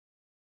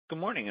Good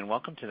morning, and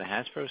welcome to the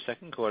Hasbro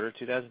second quarter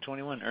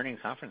 2021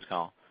 earnings conference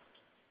call.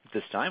 At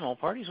this time, all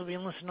parties will be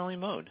in listen-only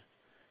mode.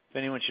 If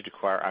anyone should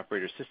require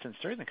operator assistance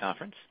during the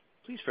conference,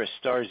 please press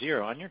star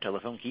zero on your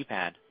telephone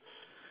keypad.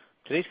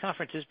 Today's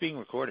conference is being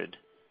recorded.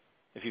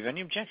 If you have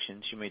any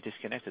objections, you may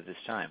disconnect at this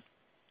time.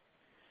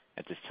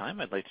 At this time,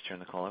 I'd like to turn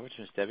the call over to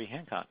Ms. Debbie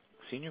Hancock,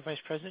 Senior Vice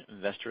President of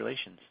Investor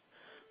Relations.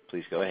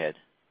 Please go ahead.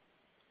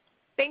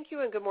 Thank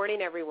you, and good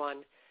morning,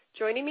 everyone.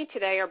 Joining me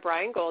today are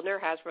Brian Goldner,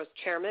 Hasbro's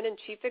Chairman and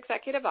Chief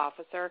Executive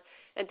Officer,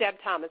 and Deb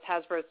Thomas,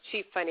 Hasbro's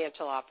Chief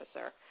Financial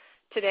Officer.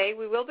 Today,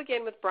 we will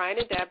begin with Brian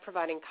and Deb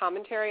providing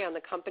commentary on the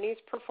company's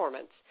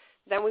performance.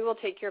 Then we will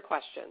take your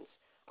questions.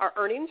 Our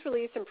earnings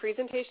release and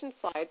presentation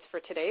slides for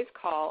today's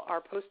call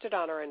are posted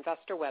on our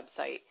investor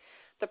website.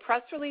 The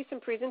press release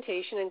and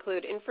presentation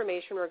include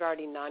information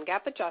regarding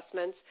non-GAAP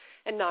adjustments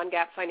and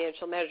non-GAAP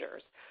financial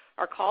measures.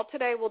 Our call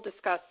today will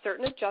discuss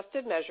certain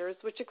adjusted measures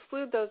which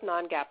exclude those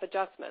non-GAAP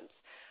adjustments.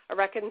 A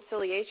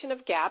reconciliation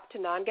of GAAP to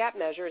non-GAAP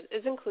measures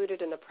is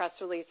included in the press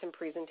release and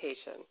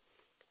presentation.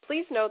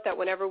 Please note that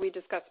whenever we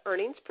discuss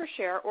earnings per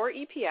share or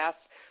EPS,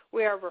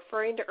 we are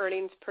referring to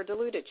earnings per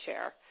diluted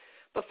share.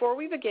 Before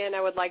we begin,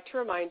 I would like to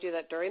remind you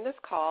that during this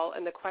call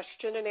and the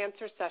question and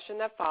answer session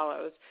that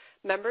follows,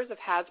 members of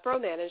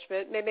Hasbro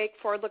management may make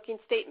forward-looking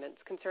statements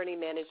concerning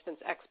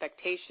management's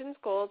expectations,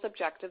 goals,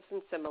 objectives,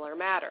 and similar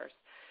matters.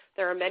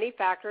 There are many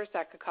factors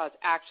that could cause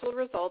actual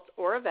results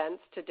or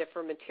events to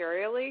differ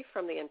materially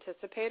from the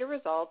anticipated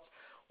results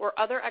or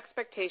other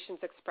expectations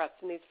expressed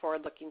in these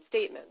forward-looking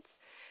statements.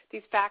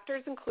 These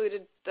factors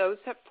included those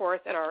set forth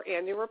in our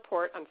annual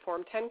report on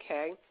Form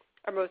 10-K,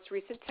 our most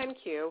recent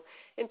 10-Q,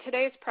 in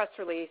today's press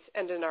release,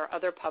 and in our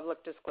other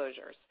public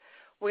disclosures.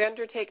 We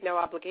undertake no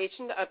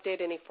obligation to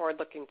update any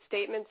forward-looking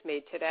statements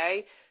made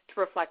today to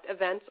reflect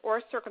events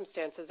or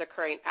circumstances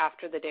occurring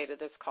after the date of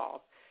this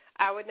call.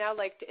 I would now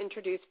like to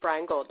introduce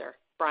Brian Goldner.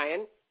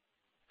 Brian?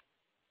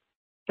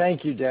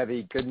 Thank you,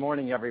 Debbie. Good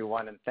morning,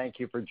 everyone, and thank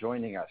you for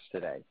joining us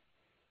today.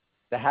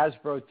 The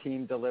Hasbro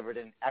team delivered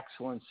an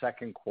excellent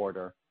second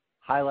quarter,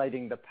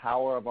 highlighting the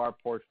power of our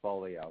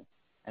portfolio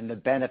and the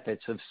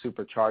benefits of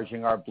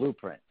supercharging our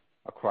blueprint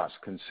across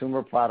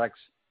consumer products,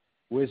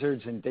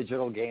 Wizards and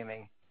digital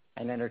gaming,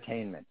 and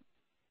entertainment.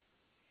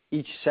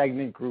 Each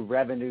segment grew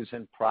revenues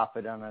and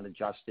profit on an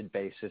adjusted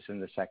basis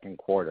in the second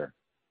quarter.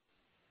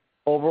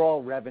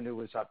 Overall revenue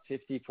was up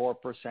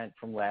 54%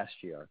 from last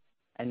year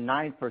and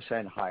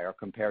 9% higher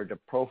compared to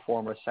pro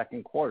forma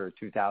second quarter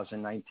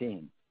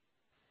 2019.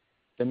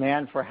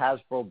 Demand for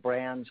Hasbro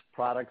brands,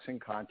 products,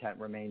 and content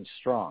remains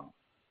strong.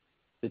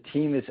 The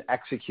team is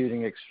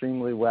executing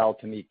extremely well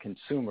to meet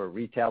consumer,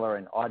 retailer,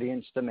 and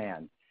audience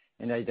demand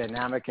in a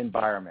dynamic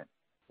environment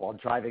while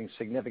driving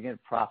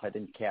significant profit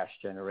and cash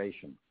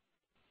generation.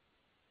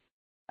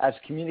 As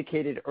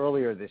communicated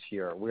earlier this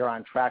year, we are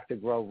on track to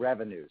grow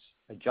revenues,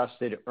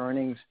 adjusted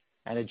earnings,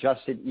 and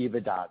adjusted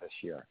EBITDA this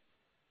year.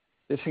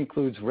 This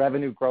includes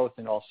revenue growth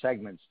in all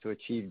segments to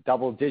achieve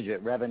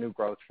double-digit revenue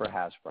growth for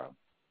Hasbro.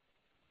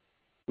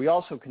 We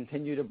also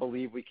continue to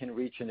believe we can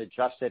reach an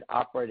adjusted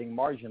operating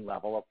margin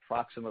level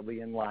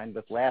approximately in line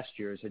with last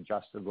year's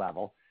adjusted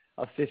level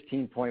of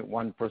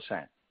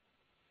 15.1%.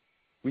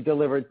 We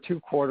delivered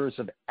 2 quarters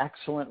of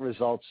excellent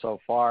results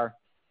so far,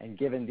 and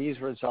given these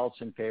results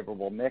in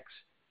favorable mix,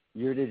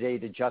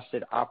 year-to-date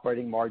adjusted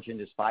operating margin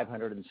is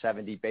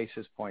 570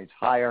 basis points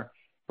higher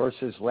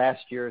versus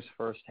last year's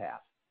first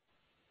half.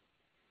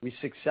 We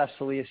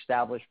successfully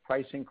established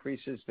price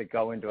increases that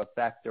go into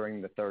effect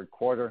during the third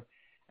quarter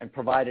and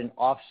provide an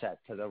offset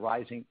to the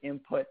rising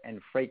input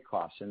and freight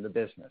costs in the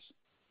business.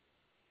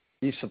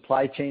 These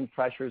supply chain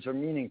pressures are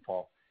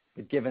meaningful,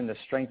 but given the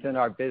strength in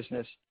our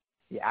business,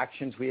 the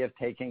actions we have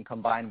taken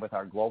combined with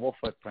our global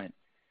footprint,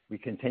 we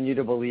continue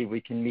to believe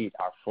we can meet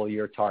our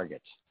full-year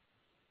targets.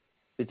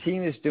 The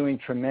team is doing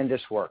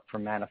tremendous work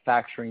from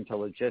manufacturing to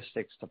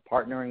logistics to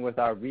partnering with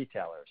our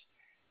retailers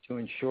to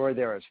ensure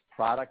there is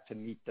product to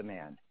meet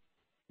demand.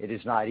 It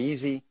is not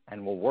easy,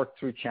 and we'll work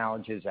through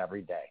challenges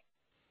every day.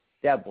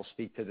 Deb will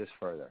speak to this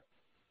further.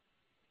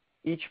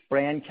 Each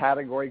brand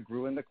category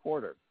grew in the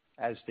quarter,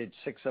 as did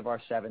 6 of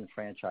our 7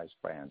 franchise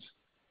brands.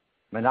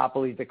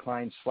 Monopoly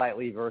declined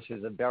slightly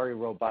versus a very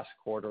robust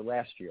quarter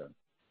last year.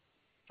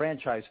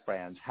 Franchise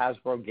brands,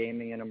 Hasbro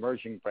Gaming, and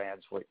emerging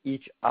brands were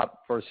each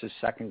up versus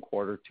second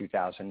quarter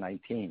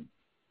 2019.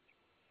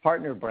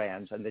 Partner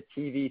brands and the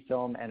TV,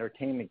 film,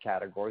 entertainment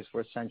categories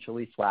were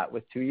essentially flat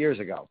with 2 years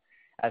ago,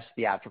 as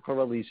theatrical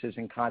releases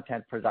and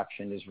content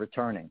production is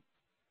returning.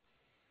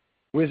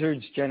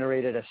 Wizards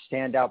generated a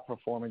standout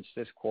performance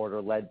this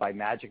quarter led by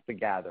Magic: The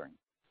Gathering.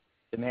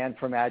 Demand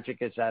for Magic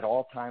is at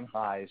all-time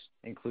highs,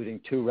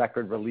 including 2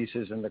 record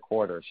releases in the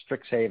quarter,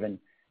 Strixhaven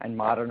and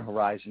Modern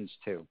Horizons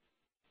 2.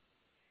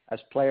 As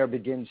player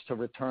begins to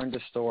return to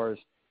stores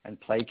and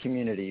play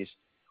communities,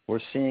 we're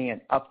seeing an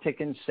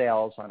uptick in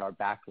sales on our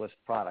backlist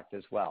product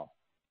as well.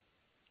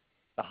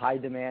 The high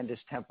demand is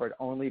tempered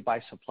only by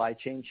supply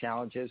chain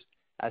challenges,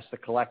 as the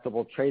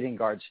collectible trading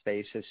card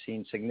space has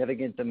seen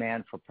significant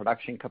demand for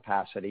production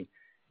capacity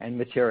and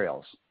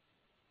materials.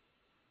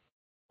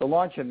 The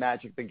launch of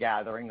Magic: The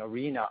Gathering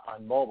Arena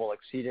on mobile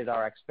exceeded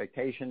our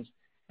expectations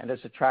and is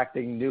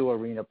attracting new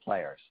Arena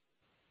players.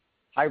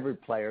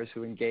 Hybrid players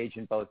who engage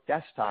in both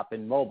desktop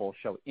and mobile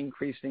show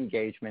increased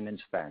engagement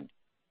and spend.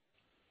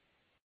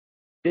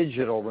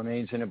 Digital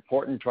remains an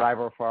important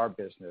driver for our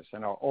business,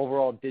 and our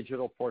overall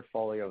digital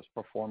portfolio is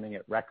performing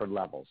at record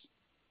levels.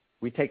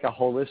 We take a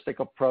holistic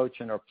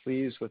approach and are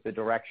pleased with the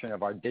direction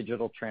of our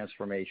digital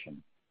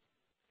transformation.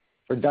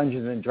 For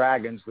Dungeons &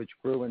 Dragons, which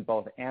grew in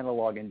both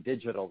analog and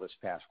digital this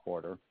past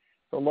quarter,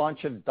 the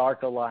launch of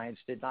Dark Alliance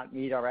did not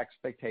meet our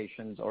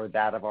expectations or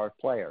that of our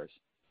players.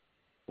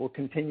 We'll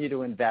continue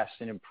to invest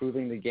in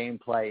improving the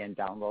gameplay and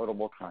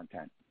downloadable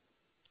content.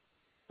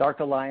 Dark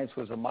Alliance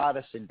was a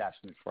modest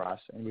investment for us,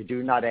 and we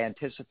do not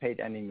anticipate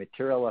any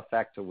material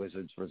effect to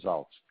Wizards'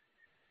 results.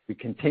 We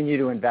continue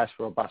to invest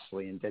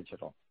robustly in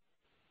digital.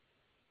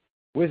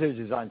 Wizards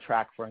is on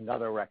track for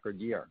another record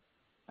year.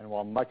 And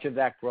while much of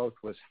that growth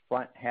was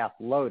front-half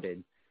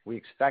loaded, we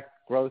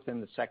expect growth in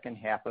the second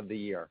half of the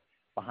year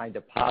behind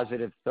a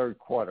positive third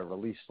quarter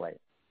release slate.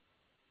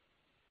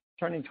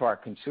 Turning to our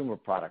consumer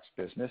products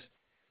business,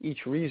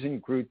 each region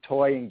grew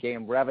toy and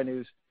game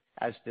revenues,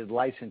 as did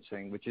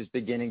licensing, which is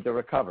beginning to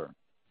recover.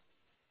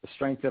 The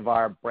strength of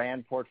our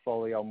brand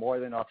portfolio more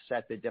than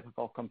offset the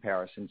difficult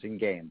comparisons in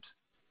games.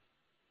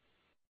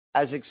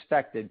 As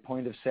expected,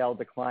 point of sale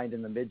declined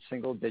in the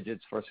mid-single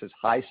digits versus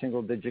high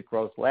single-digit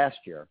growth last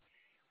year,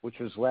 which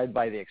was led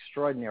by the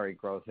extraordinary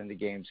growth in the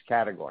games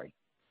category.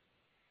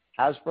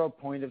 Hasbro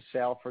point of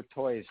sale for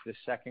toys this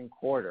second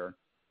quarter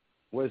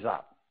was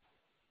up,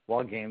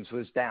 while games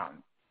was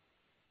down.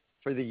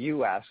 For the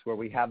U.S., where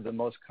we have the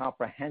most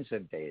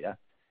comprehensive data,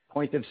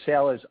 point of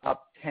sale is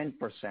up 10%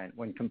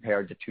 when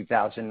compared to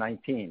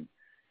 2019,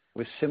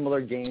 with similar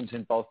gains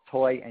in both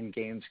toy and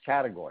games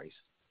categories.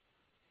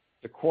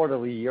 The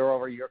quarterly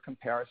year-over-year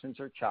comparisons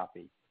are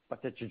choppy,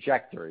 but the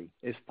trajectory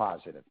is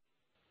positive.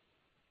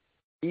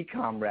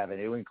 E-com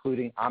revenue,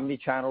 including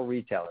omni-channel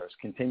retailers,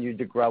 continued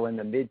to grow in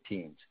the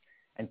mid-teens,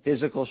 and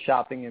physical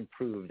shopping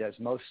improved as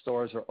most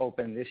stores are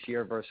open this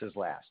year versus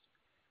last.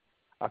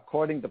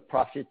 According to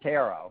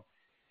Profitero,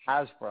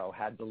 Hasbro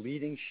had the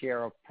leading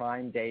share of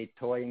Prime Day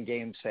toy and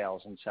game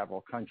sales in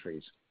several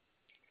countries.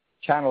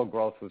 Channel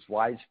growth was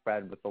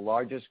widespread, with the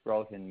largest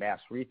growth in mass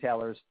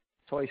retailers,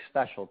 toy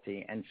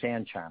specialty, and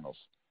fan channels.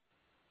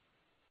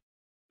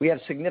 We have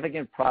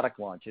significant product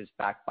launches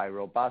backed by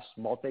robust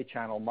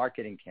multi-channel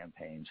marketing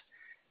campaigns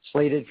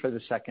slated for the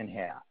second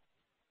half,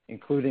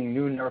 including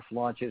new Nerf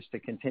launches to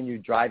continue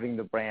driving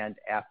the brand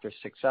after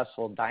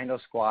successful Dino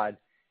Squad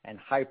and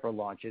Hyper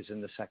launches in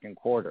the second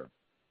quarter.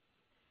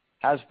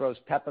 Hasbro's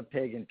Peppa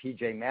Pig and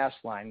PJ Masks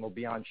line will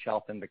be on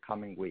shelf in the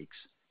coming weeks.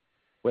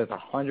 With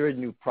 100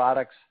 new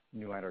products,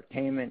 new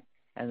entertainment,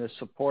 and the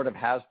support of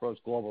Hasbro's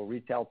global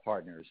retail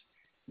partners,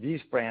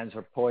 these brands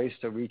are poised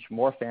to reach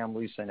more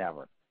families than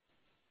ever.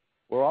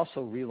 We're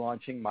also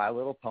relaunching My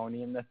Little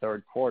Pony in the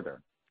third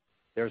quarter.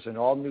 There's an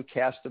all-new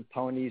cast of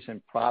ponies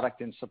and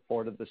product in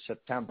support of the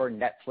September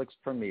Netflix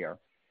premiere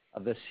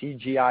of the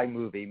CGI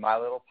movie My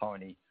Little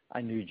Pony: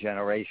 A New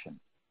Generation.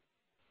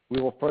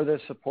 We will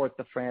further support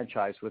the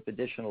franchise with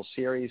additional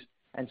series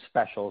and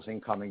specials in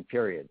coming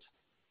periods.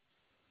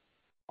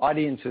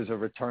 Audiences are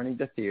returning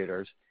to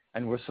theaters,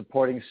 and we're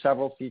supporting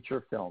several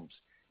feature films,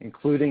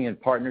 including in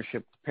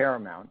partnership with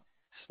Paramount,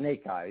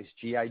 Snake Eyes: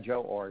 G.I.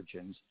 Joe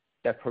Origins,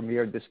 that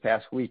premiered this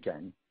past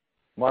weekend,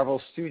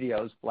 Marvel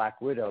Studios'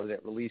 Black Widow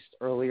that released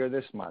earlier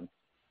this month,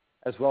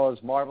 as well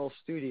as Marvel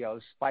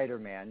Studios'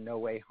 Spider-Man: No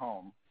Way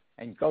Home,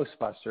 and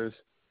Ghostbusters,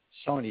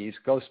 Sony's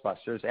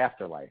Ghostbusters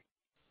Afterlife.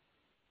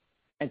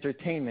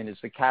 Entertainment is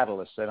the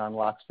catalyst that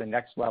unlocks the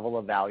next level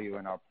of value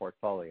in our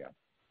portfolio.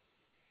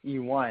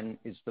 E1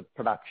 is the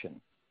production.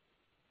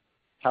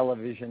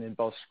 Television in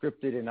both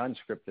scripted and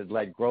unscripted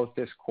led growth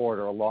this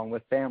quarter, along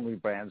with Family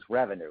Brands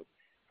revenue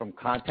from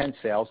content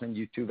sales and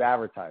YouTube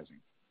advertising.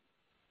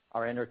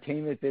 Our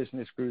entertainment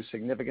business grew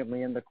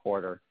significantly in the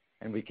quarter,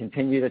 and we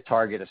continue to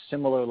target a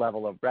similar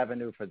level of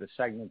revenue for the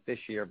segment this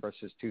year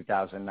versus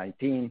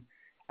 2019,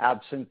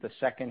 absent the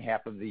second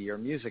half of the year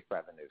music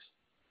revenues.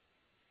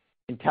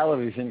 In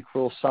television,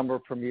 Cruel Summer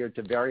premiered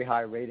to very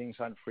high ratings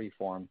on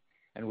Freeform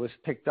and was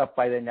picked up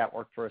by the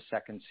network for a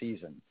second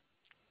season.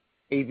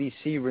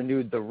 ABC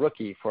renewed The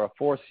Rookie for a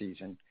fourth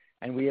season,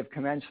 and we have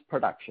commenced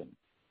production.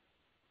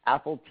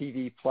 Apple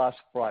TV Plus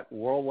brought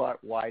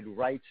worldwide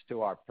rights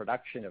to our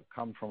production of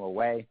Come From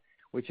Away,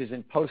 which is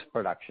in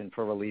post-production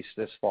for release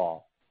this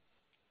fall.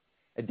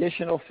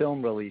 Additional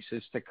film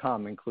releases to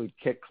come include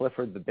Kit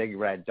Clifford the Big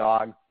Red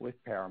Dog with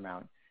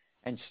Paramount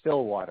and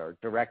Stillwater,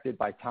 directed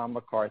by Tom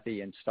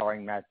McCarthy and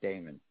starring Matt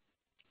Damon.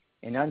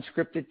 In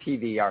unscripted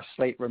TV, our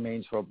slate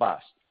remains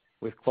robust,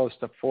 with close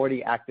to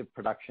 40 active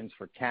productions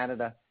for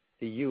Canada,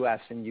 the U.S.,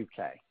 and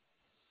UK.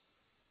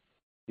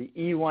 The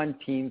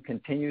E1 team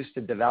continues to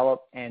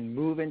develop and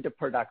move into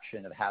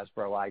production of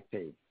Hasbro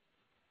IP.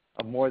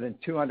 Of more than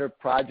 200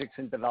 projects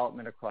in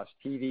development across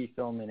TV,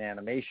 film, and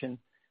animation,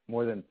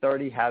 more than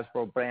 30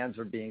 Hasbro brands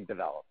are being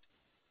developed.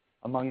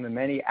 Among the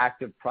many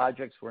active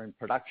projects were in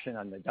production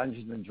on the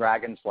Dungeons &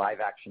 Dragons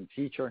live-action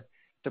feature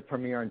to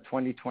premiere in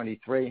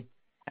 2023,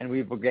 and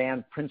we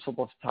began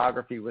principal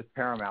photography with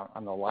Paramount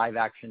on the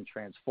live-action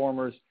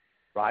Transformers: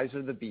 Rise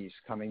of the Beast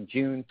coming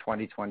June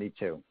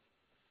 2022.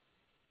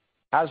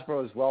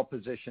 Hasbro is well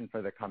positioned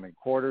for the coming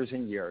quarters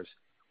and years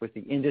with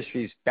the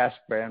industry's best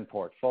brand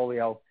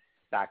portfolio,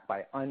 backed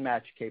by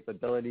unmatched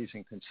capabilities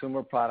in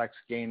consumer products,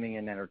 gaming,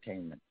 and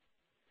entertainment.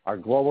 Our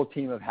global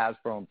team of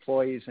Hasbro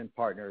employees and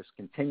partners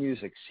continues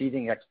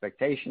exceeding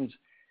expectations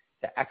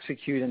to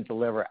execute and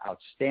deliver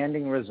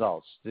outstanding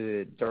results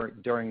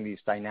during these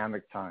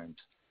dynamic times.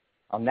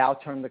 I'll now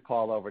turn the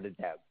call over to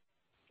Deb.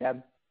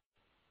 Deb?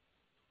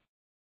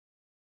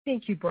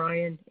 Thank you,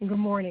 Brian, and good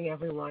morning,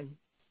 everyone.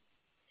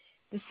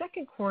 The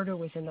second quarter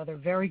was another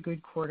very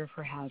good quarter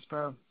for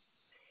Hasbro.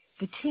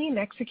 The team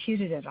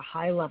executed at a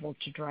high level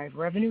to drive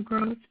revenue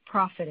growth,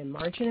 profit and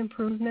margin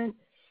improvement,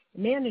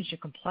 manage a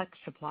complex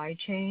supply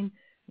chain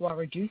while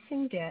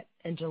reducing debt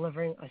and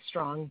delivering a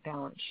strong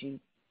balance sheet.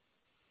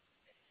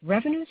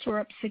 Revenues were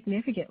up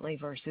significantly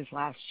versus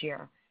last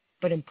year,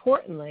 but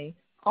importantly,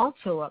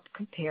 also up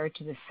compared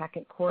to the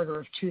second quarter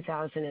of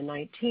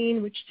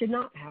 2019, which did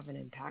not have an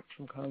impact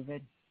from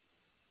COVID.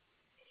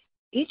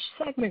 Each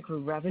segment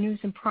grew revenues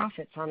and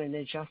profits on an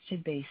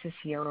adjusted basis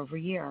year over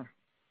year.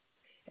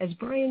 As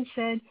Brian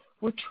said,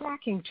 we're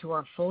tracking to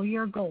our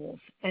full-year goals,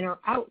 and our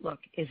outlook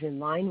is in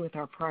line with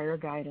our prior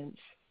guidance.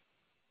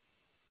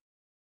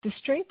 The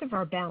strength of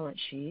our balance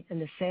sheet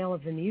and the sale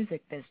of the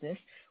music business,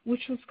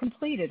 which was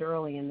completed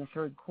early in the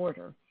third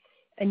quarter,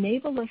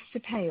 enabled us to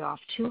pay off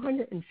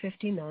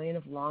 $250 million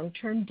of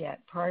long-term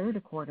debt prior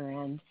to quarter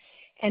end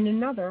and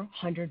another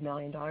 $100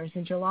 million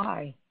in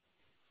July.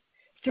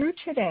 Through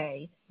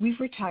today, we've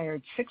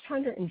retired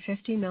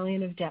 $650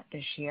 million of debt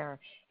this year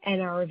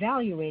and are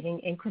evaluating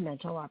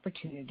incremental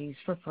opportunities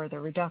for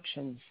further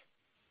reductions.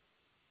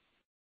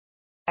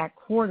 At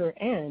quarter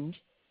end,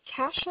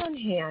 cash on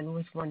hand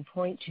was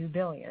 $1.2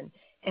 billion,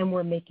 and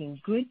we're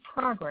making good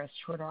progress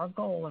toward our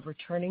goal of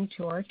returning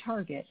to our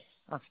target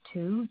of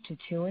 2 to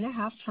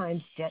 2.5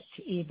 times debt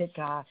to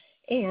EBITDA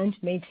and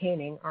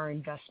maintaining our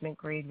investment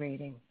grade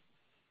rating.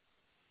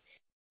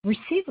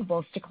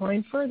 Receivables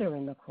declined further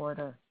in the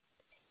quarter.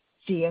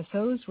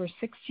 DSOs were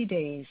 60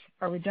 days,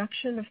 a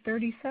reduction of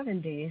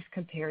 37 days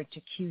compared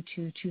to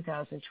Q2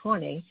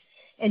 2020,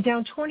 and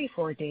down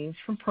 24 days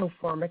from pro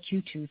forma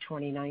Q2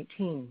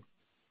 2019.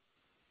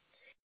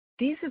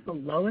 These are the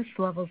lowest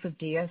levels of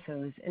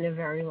DSOs in a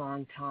very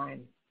long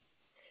time.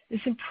 This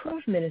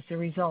improvement is the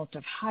result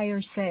of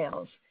higher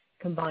sales,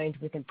 combined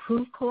with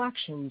improved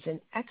collections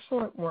and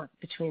excellent work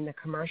between the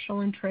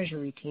commercial and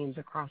treasury teams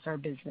across our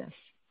business.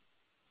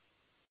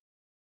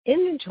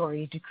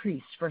 Inventory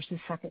decreased versus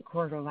second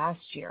quarter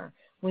last year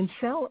when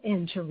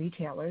sell-in to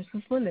retailers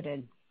was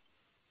limited.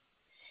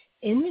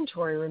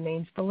 Inventory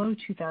remains below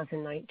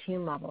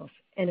 2019 levels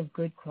and of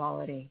good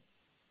quality.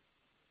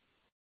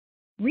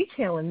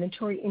 Retail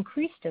inventory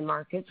increased in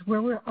markets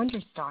where we were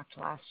understocked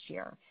last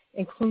year,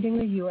 including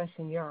the U.S.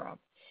 and Europe,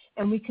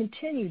 and we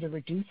continue to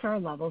reduce our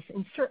levels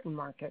in certain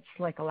markets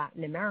like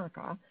Latin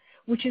America,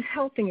 which is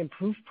helping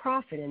improve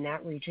profit in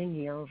that region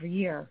year over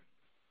year.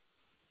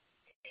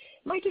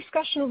 My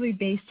discussion will be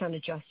based on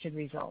adjusted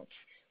results,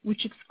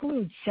 which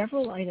excludes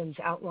several items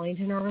outlined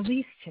in our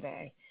release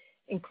today,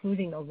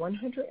 including a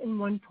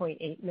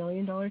 $101.8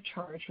 million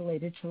charge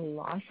related to the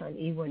loss on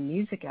eOne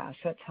Music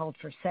assets held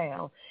for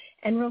sale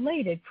and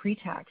related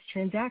pre-tax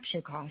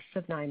transaction costs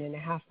of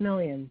 $9.5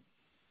 million.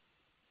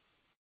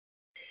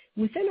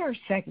 Within our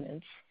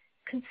segments,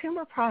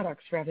 consumer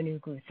products revenue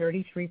grew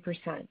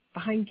 33%,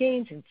 behind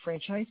gains in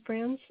franchise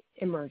brands,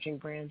 emerging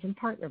brands, and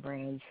partner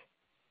brands.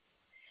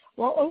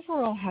 While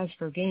overall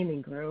Hasbro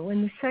Gaming grew,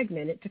 in the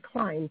segment it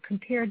declined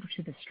compared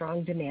to the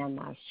strong demand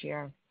last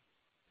year.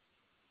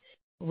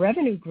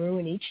 Revenue grew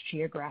in each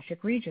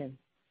geographic region.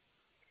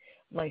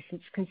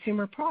 Licensed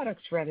consumer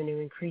products revenue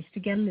increased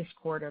again this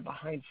quarter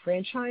behind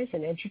franchise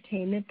and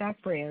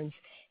entertainment-backed brands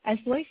as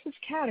licensed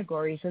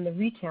categories in the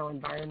retail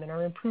environment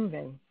are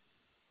improving.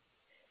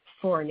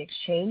 Foreign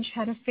exchange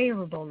had a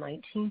favorable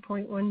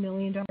 $19.1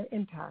 million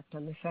impact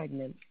on the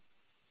segment.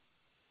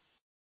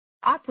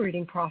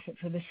 Operating profit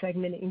for the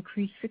segment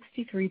increased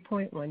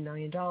 $63.1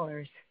 million.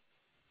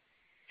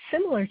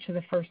 Similar to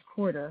the first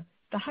quarter,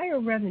 the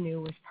higher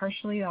revenue was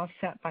partially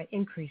offset by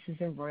increases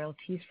in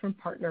royalties from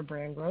partner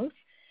brand growth,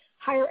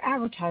 higher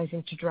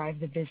advertising to drive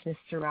the business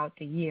throughout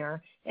the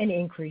year, and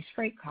increased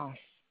freight costs.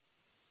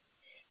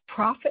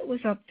 Profit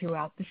was up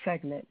throughout the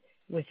segment,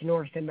 with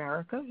North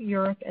America,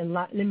 Europe, and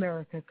Latin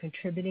America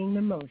contributing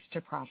the most to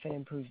profit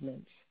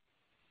improvements.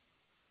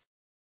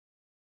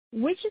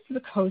 Wizards of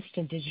the Coast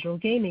and Digital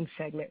Gaming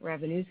segment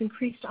revenues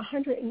increased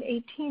 118%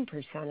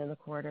 in the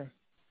quarter.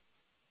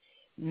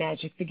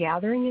 Magic: The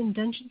Gathering and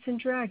Dungeons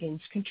 &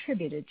 Dragons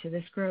contributed to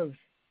this growth.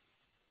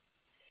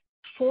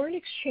 Foreign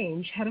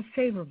exchange had a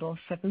favorable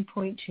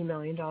 $7.2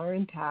 million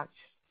impact.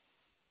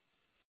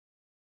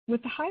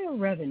 With the higher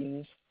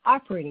revenues,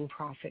 operating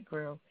profit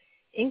grew,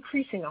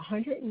 increasing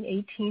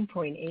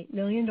 $118.8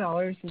 million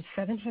and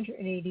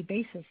 780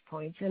 basis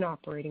points in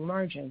operating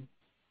margin.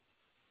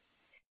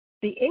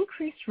 The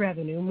increased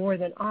revenue more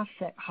than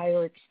offset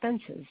higher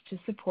expenses to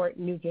support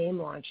new game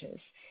launches,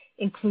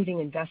 including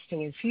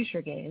investing in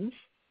future games,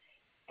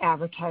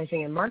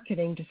 advertising and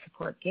marketing to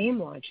support game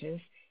launches,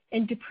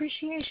 and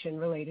depreciation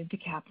related to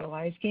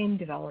capitalized game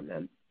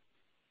development.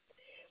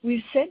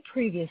 We've said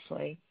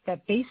previously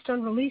that based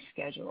on release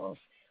schedules,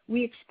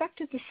 we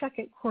expected the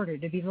second quarter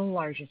to be the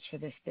largest for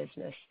this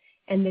business,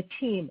 and the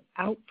team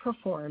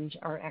outperformed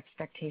our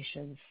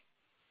expectations.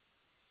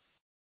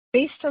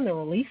 Based on the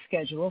release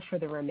schedule for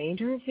the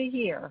remainder of the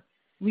year,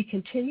 we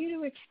continue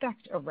to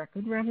expect a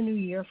record revenue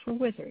year for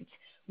Wizards,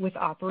 with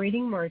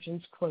operating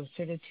margins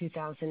closer to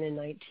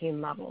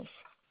 2019 levels.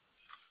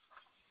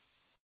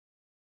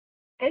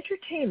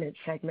 Entertainment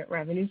segment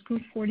revenues grew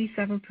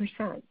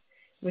 47%,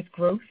 with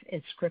growth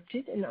in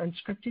scripted and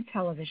unscripted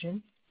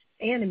television,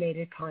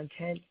 animated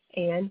content,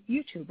 and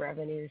YouTube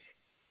revenues.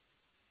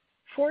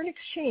 Foreign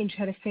exchange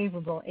had a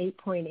favorable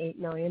 $8.8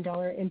 million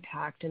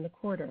impact in the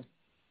quarter.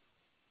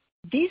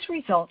 These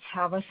results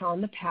have us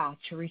on the path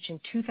to reaching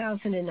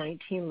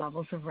 2019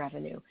 levels of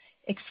revenue,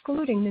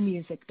 excluding the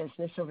music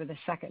business over the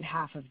second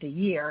half of the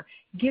year,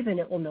 given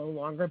it will no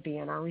longer be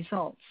in our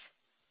results.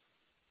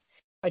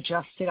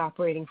 Adjusted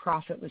operating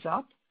profit was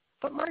up,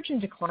 but margin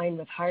declined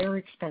with higher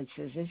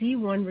expenses as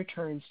eOne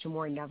returns to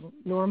more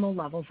normal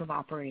levels of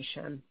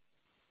operation.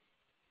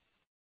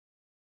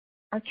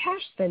 Our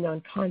cash spend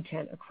on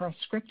content across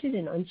scripted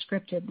and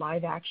unscripted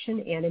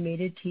live-action,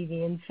 animated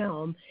TV, and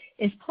film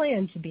is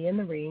planned to be in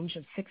the range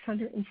of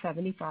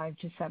 $675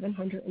 to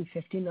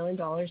 $750 million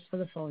for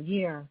the full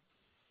year.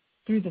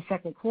 Through the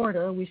second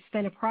quarter, we've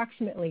spent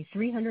approximately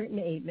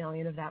 $308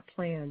 million of that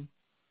plan.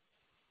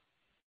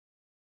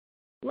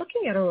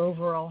 Looking at our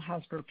overall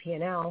Hasbro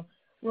P&L,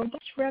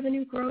 robust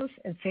revenue growth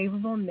and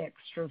favorable mix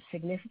drove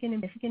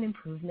significant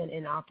improvement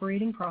in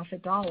operating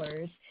profit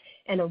dollars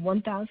and a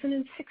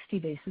 1,060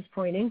 basis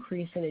point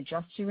increase in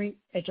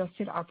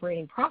adjusted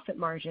operating profit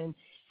margin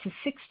to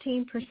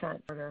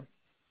 16%.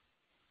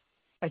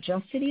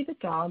 Adjusted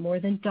EBITDA more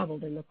than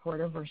doubled in the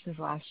quarter versus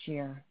last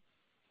year.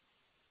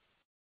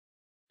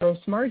 Gross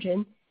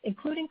margin,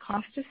 including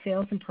cost of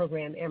sales and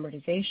program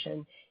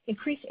amortization,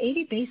 increased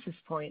 80 basis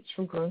points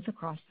from growth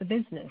across the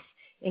business,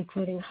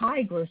 including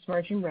high gross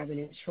margin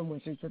revenues from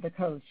Wizards of the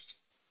Coast.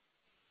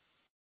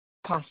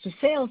 Cost of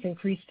sales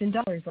increased in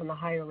dollars on the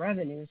higher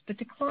revenues, but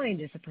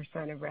declined as a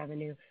percent of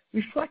revenue,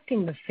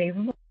 reflecting the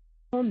favorable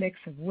mix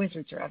of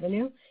Wizards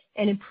revenue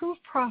and improved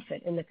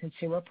profit in the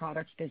consumer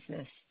products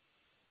business.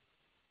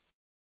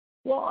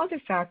 While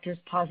other factors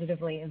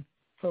positively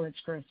influence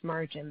gross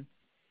margin,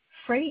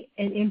 freight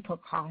and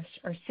input costs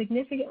are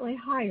significantly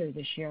higher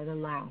this year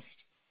than last.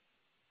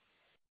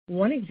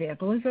 One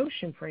example is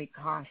ocean freight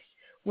costs,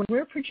 where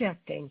we're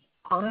projecting,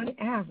 on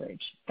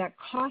average, that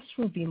costs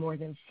will be more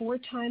than 4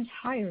 times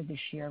higher this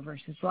year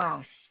versus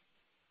last.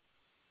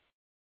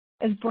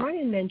 As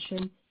Brian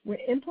mentioned, we're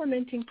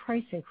implementing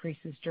price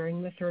increases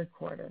during the third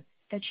quarter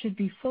that should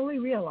be fully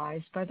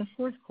realized by the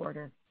fourth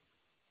quarter.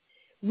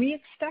 We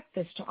expect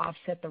this to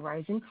offset the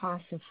rising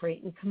costs of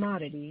freight and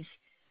commodities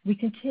we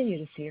continue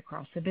to see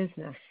across the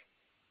business.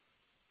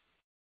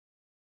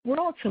 We're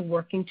also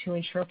working to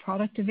ensure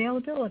product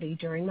availability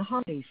during the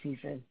holiday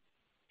season.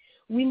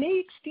 We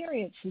may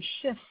experience some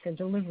shifts in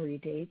delivery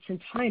dates and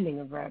timing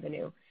of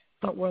revenue,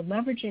 but we're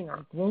leveraging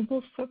our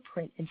global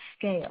footprint and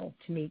scale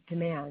to meet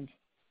demand.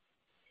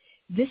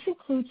 This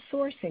includes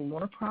sourcing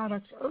more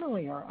products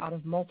earlier out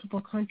of multiple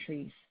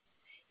countries,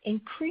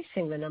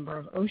 increasing the number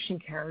of ocean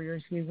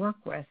carriers we work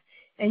with,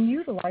 and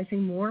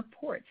utilizing more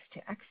ports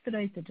to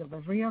expedite the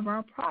delivery of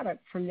our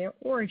product from their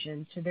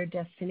origin to their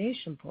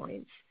destination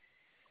points,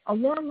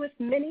 along with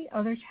many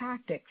other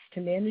tactics to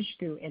manage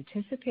through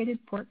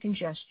anticipated port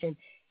congestion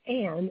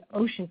and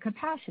ocean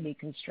capacity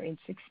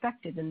constraints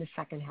expected in the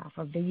second half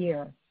of the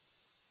year.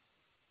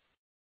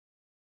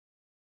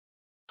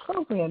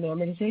 Program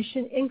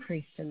amortization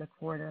increased in the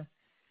quarter,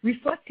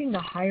 reflecting the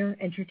higher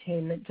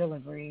entertainment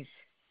deliveries.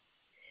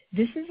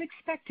 This is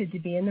expected to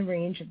be in the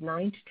range of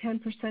 9 to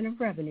 10%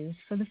 of revenues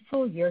for the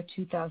full year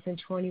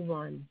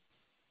 2021.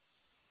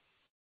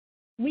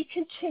 We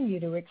continue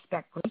to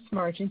expect gross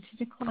margin to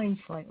decline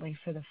slightly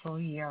for the full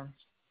year.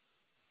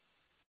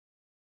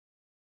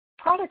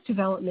 Product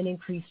development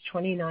increased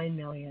 $29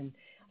 million,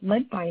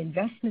 led by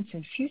investments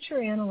in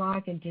future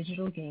analog and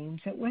digital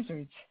games at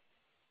Wizards.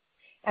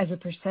 As a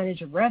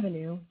percentage of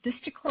revenue, this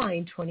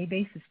declined 20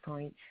 basis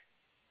points.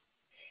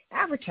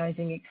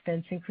 Advertising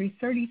expense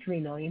increased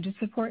 $33 million to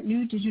support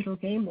new digital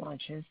game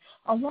launches,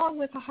 along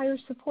with a higher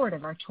support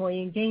of our toy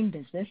and game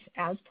business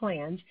as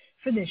planned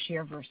for this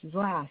year versus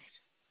last.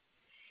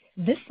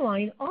 This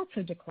line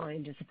also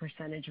declined as a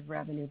percentage of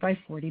revenue by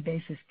 40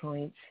 basis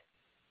points.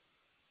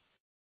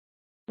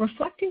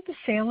 Reflecting the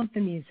sale of the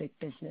music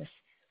business,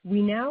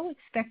 we now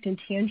expect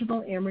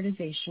intangible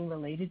amortization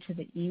related to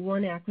the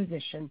eOne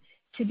acquisition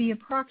to be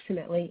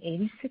approximately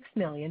 $86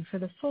 million for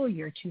the full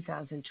year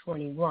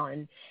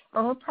 2021,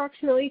 or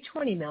approximately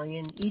 $20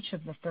 million each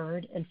of the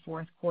third and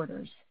fourth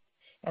quarters.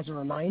 As a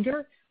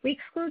reminder, we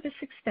exclude this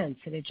expense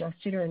in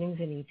adjusted earnings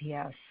and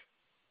EPS.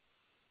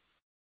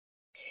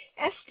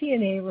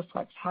 SD&A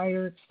reflects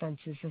higher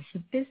expenses as the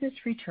business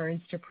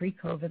returns to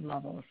pre-COVID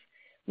levels,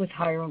 with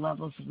higher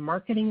levels of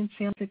marketing and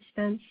sales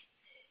expense,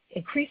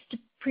 increased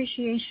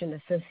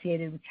depreciation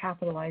associated with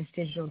capitalized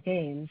digital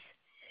games,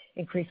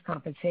 increased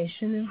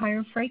compensation, and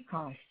higher freight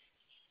costs.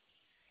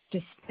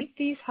 Despite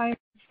these higher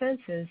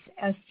expenses,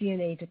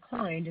 SD&A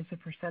declined as a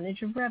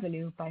percentage of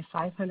revenue by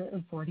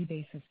 540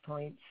 basis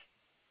points.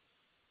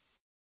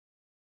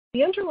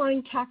 The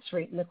underlying tax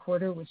rate in the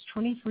quarter was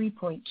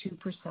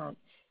 23.2%,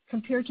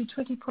 compared to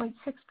 20.6%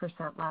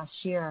 last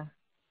year.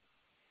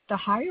 The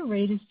higher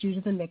rate is due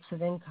to the mix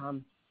of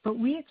income, but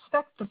we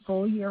expect the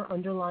full-year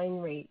underlying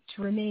rate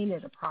to remain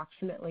at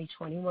approximately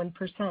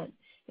 21%,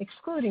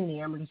 excluding the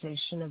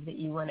amortization of the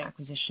eOne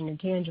acquisition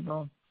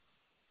intangible.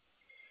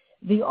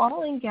 The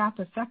all-in GAAP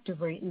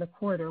effective rate in the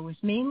quarter was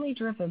mainly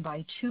driven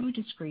by two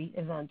discrete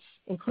events,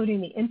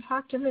 including the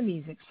impact of a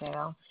music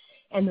sale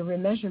and the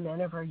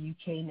remeasurement of our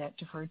UK net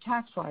deferred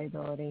tax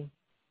liability.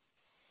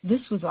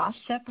 This was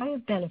offset by a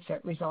benefit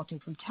resulting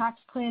from tax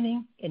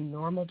planning and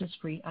normal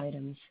discrete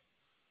items.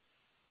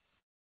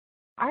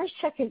 Our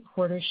second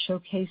quarter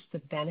showcased the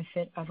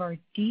benefit of our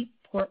deep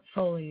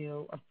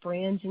portfolio of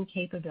brands and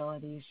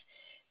capabilities,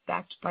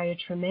 backed by a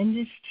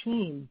tremendous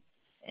team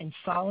and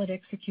solid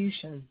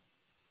execution.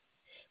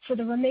 For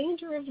the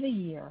remainder of the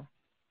year,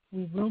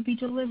 we will be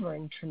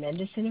delivering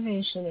tremendous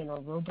innovation in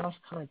a robust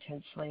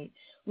content slate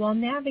while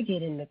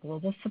navigating the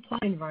global supply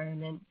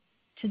environment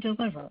to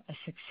deliver a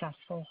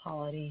successful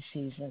holiday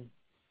season.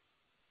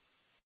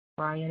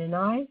 Brian and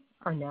I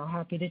are now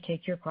happy to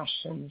take your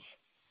questions.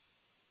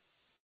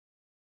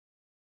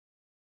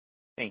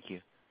 Thank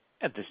you.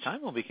 At this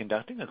time, we'll be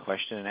conducting a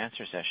question and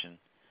answer session.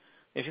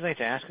 If you'd like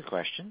to ask a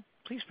question,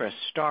 please press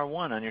star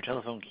one on your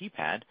telephone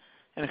keypad,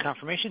 and a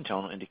confirmation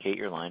tone will indicate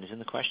your line is in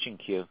the question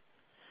queue.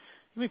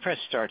 You may press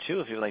star two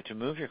if you would like to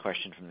remove your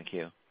question from the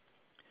queue.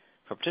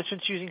 For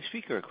participants using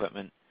speaker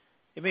equipment,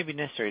 it may be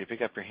necessary to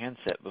pick up your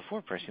handset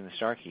before pressing the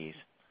star keys.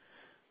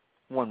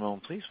 One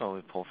moment, please, while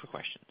we poll for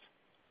questions.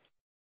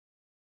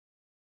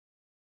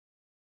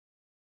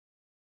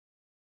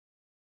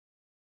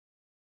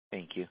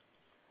 Thank you.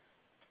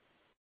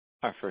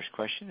 Our first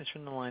question is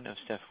from the line of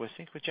Steph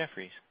Wissink with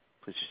Jefferies.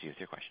 Please proceed with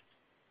your question.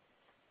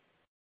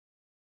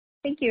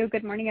 Thank you.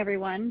 Good morning,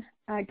 everyone.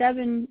 Deb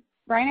and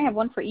Brian, I have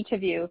one for each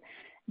of you.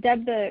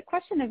 Deb, the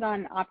question is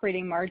on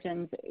operating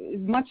margins,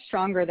 much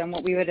stronger than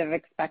what we would have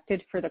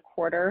expected for the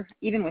quarter,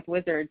 even with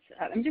Wizards.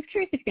 I'm just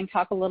curious if you can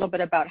talk a little bit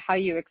about how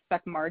you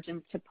expect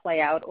margins to play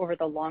out over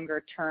the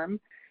longer term.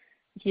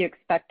 Do you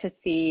expect to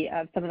see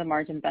some of the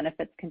margin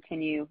benefits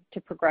continue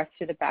to progress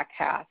through the back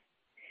half?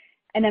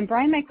 And then,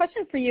 Brian, my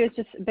question for you is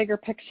just bigger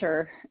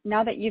picture.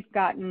 Now that you've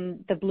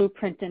gotten the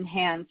Blueprint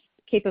enhanced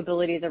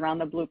capabilities around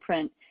the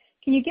Blueprint,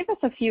 can you give us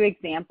a few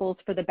examples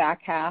for the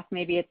back half?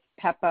 Maybe it's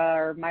Peppa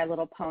or My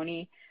Little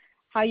Pony,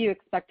 how you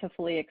expect to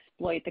fully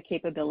exploit the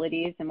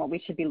capabilities and what we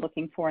should be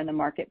looking for in the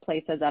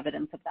marketplace as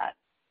evidence of that.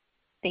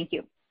 Thank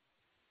you.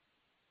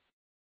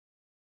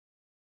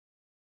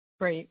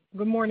 Great.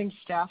 Good morning,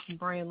 Steph. And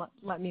Brian,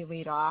 let me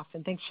lead off.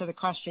 And thanks for the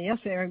question. Yes,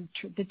 Aaron,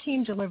 the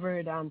team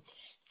delivered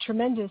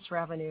tremendous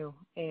revenue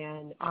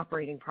and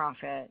operating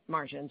profit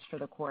margins for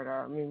the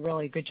quarter. I mean,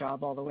 really good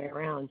job all the way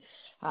around.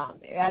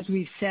 As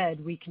we've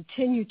said, we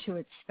continue to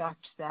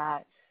expect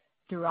that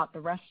throughout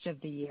the rest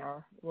of the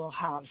year, we'll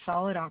have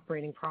solid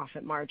operating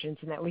profit margins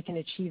and that we can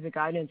achieve the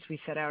guidance we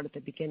set out at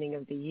the beginning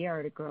of the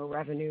year to grow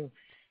revenue,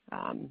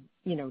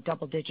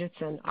 double digits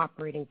and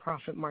operating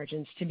profit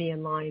margins to be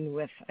in line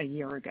with a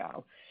year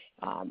ago.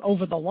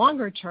 Over the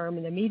longer term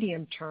and the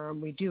medium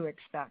term, we do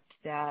expect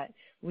that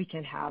we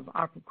can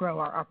grow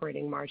our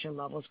operating margin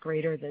levels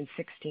greater than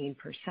 16%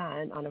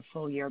 on a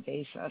full year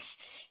basis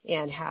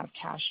and have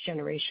cash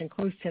generation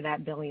close to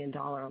that $1 billion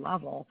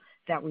level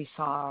that we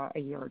saw a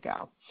year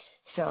ago.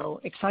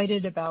 So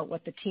excited about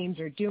what the teams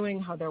are doing,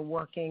 how they're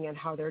working, and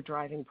how they're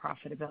driving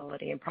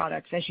profitability and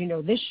products. As you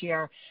know, this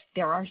year,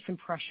 there are some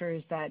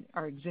pressures that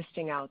are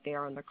existing out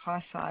there on the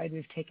cost side.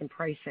 We've taken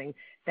pricing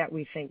that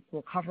we think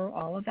will cover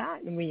all of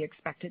that, and we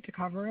expect it to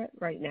cover it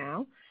right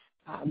now.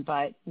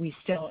 But we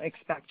still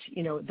expect,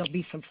 there'll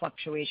be some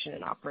fluctuation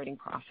in operating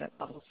profit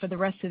levels for the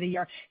rest of the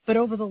year. But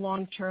over the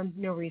long term,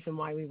 no reason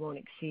why we won't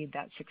exceed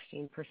that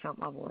 16%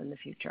 level in the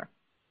future.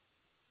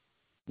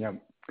 Yeah.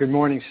 Good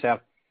morning, Steph.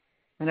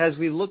 And as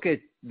we look at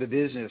the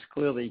business,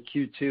 clearly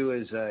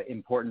Q2 is an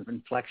important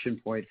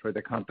inflection point for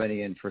the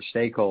company and for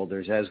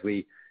stakeholders. As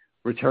we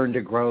return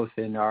to growth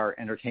in our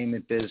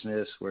entertainment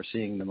business, we're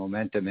seeing the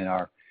momentum in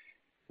our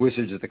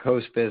Wizards of the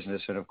Coast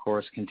business, and of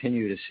course,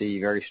 continue to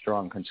see very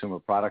strong consumer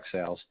product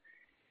sales.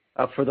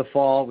 For the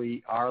fall,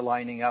 we are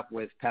lining up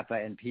with Peppa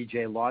and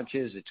PJ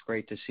launches. It's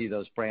great to see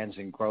those brands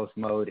in growth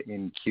mode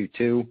in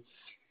Q2.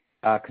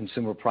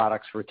 Consumer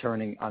products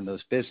returning on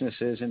those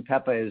businesses, and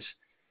Peppa is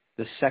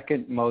the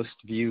second most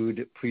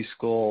viewed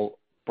preschool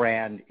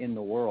brand in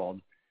the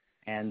world,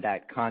 and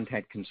that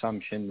content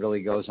consumption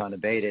really goes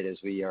unabated as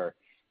we are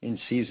in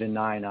season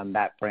 9 on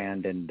that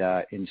brand and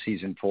in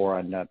season 4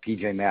 on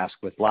PJ Masks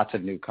with lots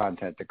of new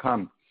content to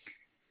come.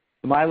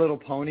 The My Little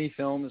Pony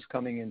film is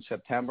coming in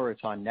September.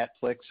 It's on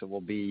Netflix. It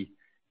will be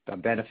a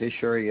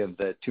beneficiary of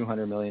the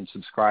 200 million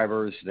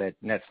subscribers that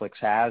Netflix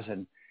has,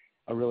 and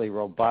a really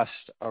robust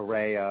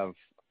array of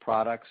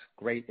products,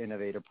 great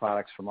innovative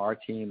products from our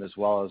team, as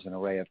well as an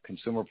array of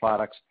consumer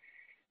products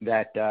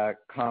that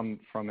come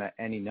from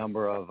any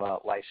number of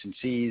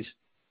licensees.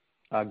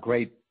 A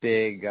great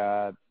big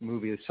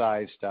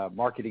movie-sized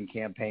marketing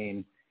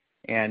campaign,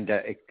 and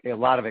a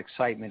lot of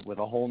excitement with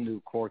a whole new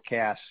core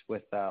cast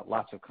with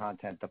lots of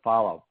content to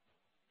follow.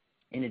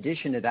 In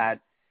addition to that,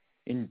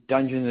 in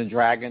Dungeons &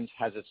 Dragons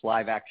has its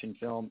live-action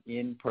film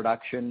in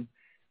production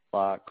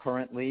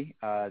currently.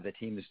 The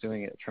team is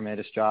doing a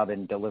tremendous job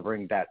in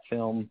delivering that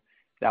film.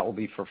 That will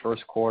be for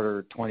first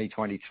quarter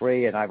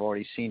 2023, and I've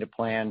already seen a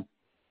plan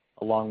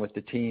along with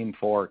the team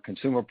for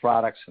consumer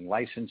products and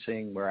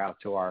licensing. We're out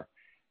to our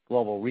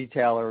global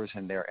retailers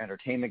and their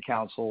entertainment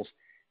councils,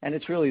 and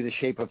it's really the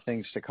shape of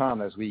things to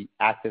come as we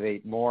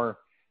activate more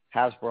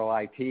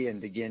Hasbro IP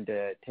and begin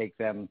to take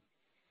them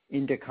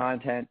into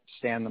content,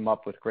 stand them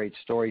up with great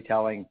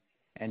storytelling,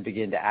 and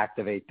begin to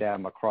activate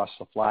them across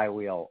the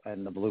flywheel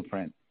and the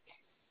blueprint.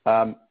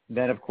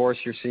 Then, of course,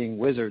 you're seeing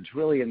Wizards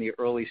really in the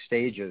early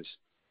stages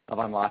of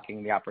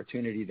unlocking the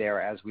opportunity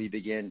there as we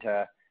begin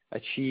to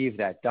achieve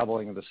that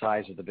doubling of the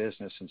size of the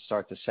business and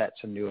start to set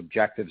some new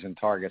objectives and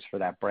targets for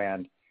that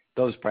brand,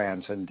 those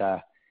brands, and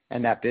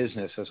that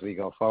business as we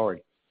go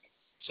forward.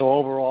 So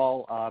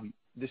overall,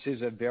 this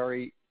is a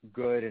very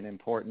good and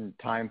important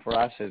time for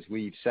us. As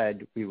we've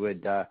said, we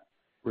would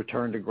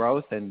return to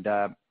growth, and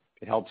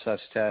it helps us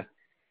to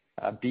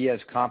be as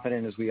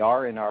confident as we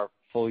are in our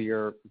full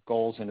year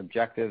goals and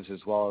objectives, as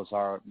well as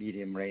our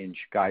medium range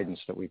guidance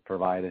that we've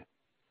provided.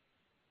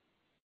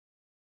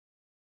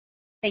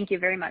 Thank you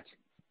very much.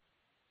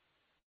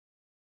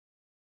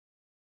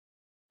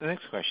 The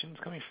next question is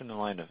coming from the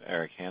line of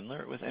Eric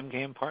Handler with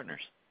MKM Partners.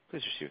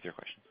 Please proceed with your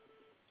question.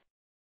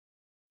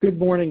 Good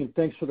morning, and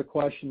thanks for the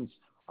questions.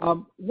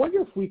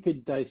 Wonder if we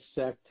could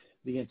dissect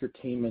the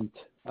entertainment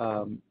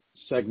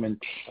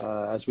segment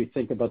as we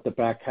think about the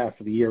back half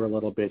of the year a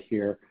little bit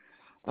here.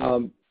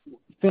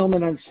 Film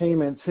and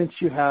entertainment, since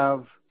you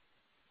have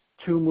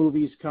 2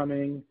 movies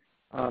coming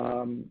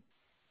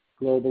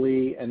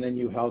globally, and then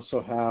you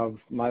also have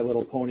My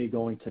Little Pony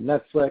going to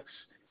Netflix,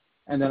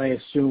 and then I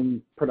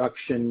assume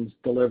production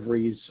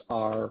deliveries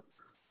are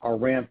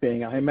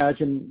ramping. I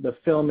imagine the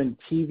film and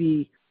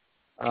TV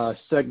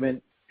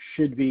segment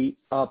should be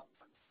up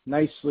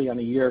nicely on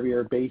a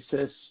year-over-year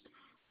basis.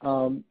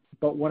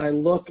 But when I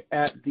look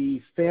at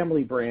the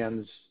family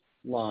brands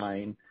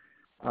line,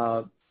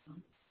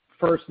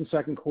 first and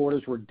second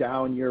quarters were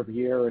down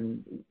year-over-year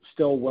and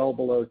still well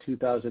below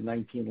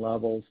 2019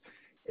 levels.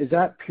 Is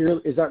that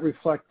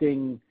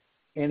reflecting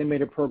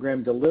animated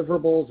program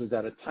deliverables? Is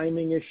that a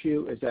timing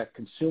issue? Is that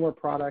consumer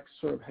products?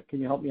 Can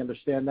you help me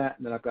understand that?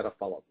 And then I've got a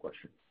follow-up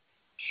question.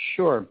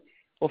 Sure.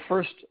 Well,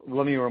 first,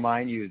 let me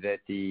remind you that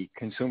the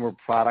consumer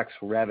products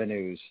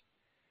revenues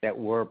that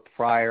were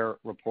prior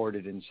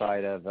reported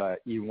inside of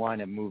E1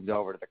 have moved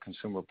over to the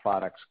consumer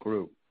products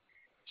group.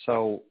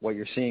 So what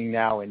you're seeing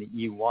now in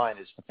E1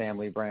 is the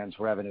family brands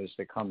revenues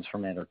that comes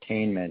from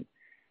entertainment.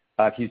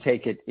 If you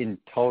take it in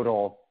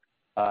total,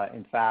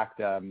 in fact,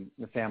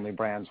 the family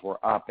brands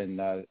were up in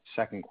the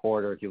second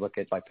quarter if you look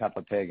at like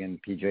Peppa Pig and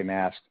PJ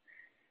Masks.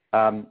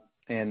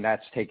 And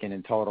that's taken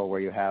in total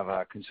where you have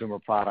consumer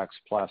products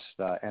plus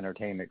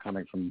entertainment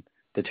coming from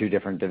the 2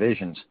 different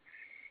divisions.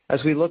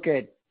 As we look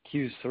at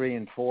Q3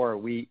 and 4,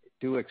 we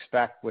do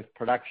expect with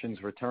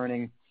productions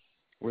returning,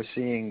 we're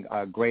seeing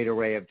a great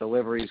array of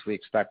deliveries. We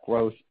expect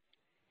growth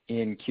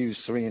in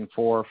Q3 and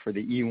 4 for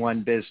the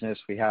E1 business.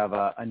 We have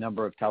a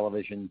number of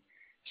television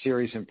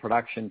series in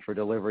production for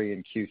delivery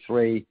in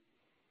Q3,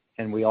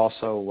 and we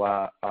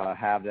also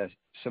have a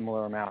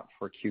similar amount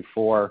for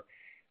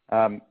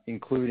Q4,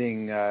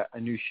 including a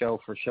new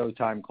show for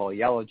Showtime called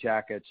Yellow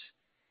Jackets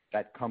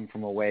that come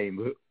from a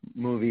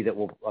movie that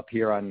will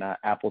appear on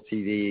Apple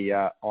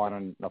TV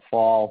on the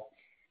fall,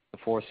 the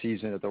 4th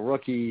season of The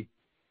Rookie,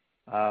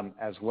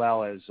 as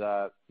well as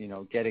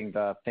getting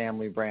the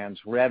family brands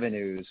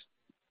revenues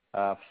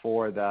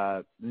for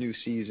the new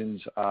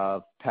seasons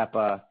of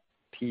Peppa,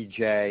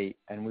 PJ,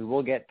 and we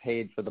will get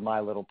paid for the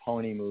My Little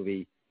Pony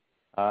movie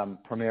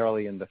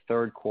primarily in the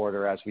 3rd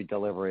quarter as we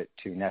deliver it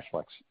to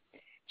Netflix.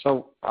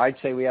 So I'd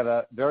say we have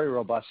a very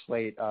robust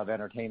slate of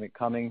entertainment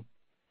coming,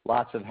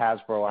 lots of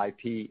Hasbro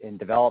IP in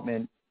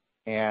development,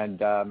 and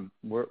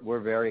we're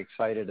very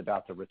excited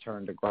about the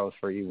return to growth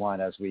for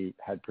E1 as we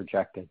had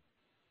projected.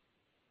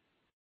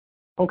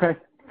 Okay,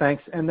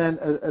 thanks. And then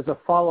as a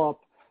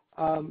follow-up,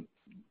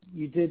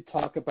 you did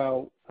talk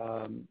about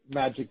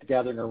Magic the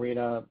Gathering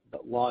Arena. The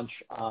launch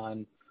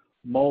on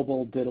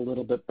mobile did a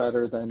little bit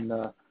better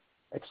than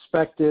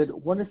expected.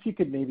 Wonder if you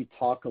could maybe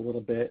talk a little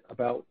bit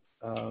about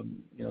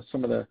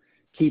some of the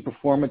key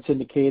performance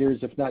indicators,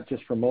 if not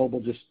just for mobile,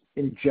 just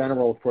in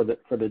general for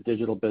the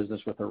digital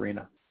business with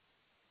Arena?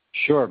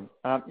 Sure.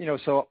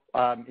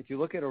 If you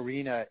look at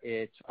Arena,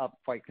 it's up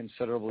quite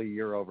considerably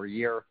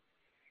year-over-year.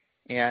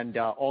 And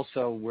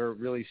also, we're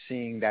really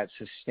seeing that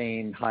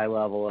sustained high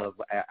level of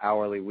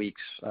hours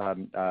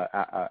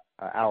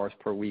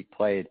per week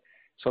played,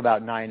 so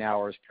about 9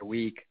 hours per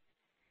week.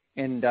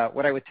 And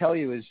what I would tell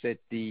you is that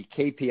the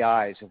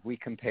KPIs, if we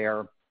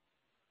compare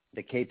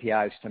the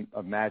KPIs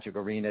of Magic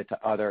Arena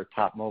to other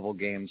top mobile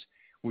games,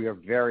 we are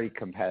very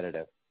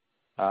competitive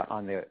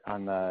on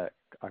the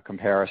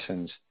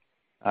comparisons.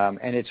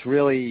 And it's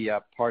really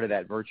part of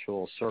that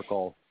virtual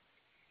circle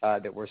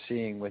that we're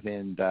seeing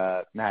within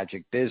the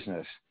Magic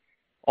business.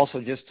 Also,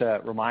 just to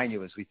remind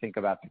you, as we think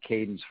about the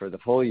cadence for the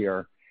full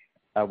year,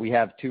 we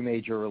have 2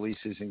 major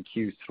releases in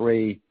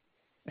Q3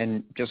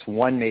 and just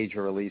 1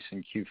 major release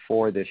in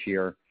Q4 this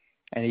year.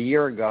 And a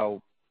year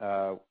ago,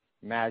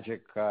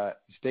 Magic's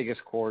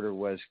biggest quarter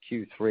was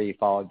Q3,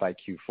 followed by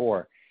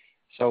Q4.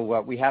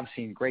 So we have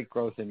seen great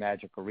growth in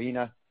Magic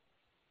Arena,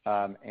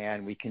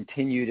 and we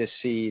continue to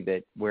see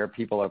that where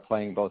people are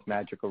playing both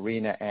Magic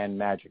Arena and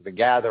Magic the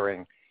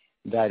Gathering,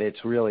 that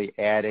it's really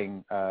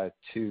adding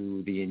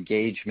to the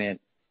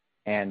engagement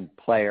and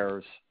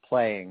players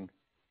playing.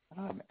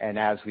 And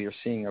as we are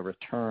seeing a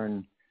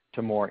return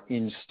to more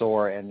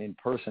in-store and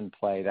in-person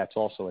play, that's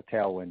also a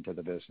tailwind to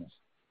the business.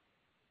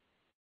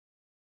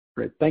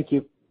 Great. Thank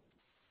you.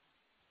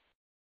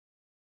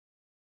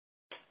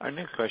 Our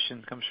next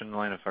question comes from the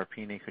line of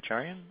Arpine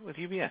Kocharyan with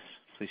UBS.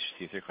 Please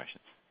proceed with your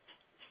questions.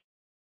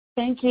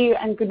 Thank you,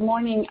 and good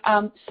morning.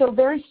 So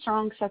very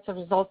strong sets of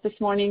results this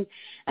morning,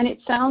 and it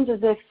sounds as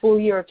if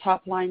full-year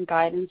top-line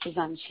guidance is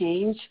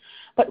unchanged.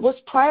 But was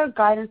prior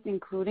guidance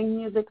including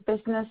music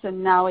business,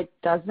 and now it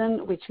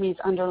doesn't, which means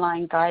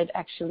underlying guide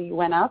actually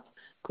went up?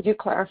 Could you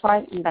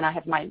clarify? And then I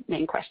have my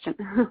main question.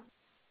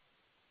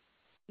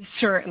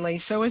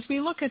 Certainly. So as we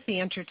look at the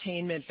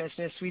entertainment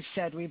business, we've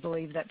said we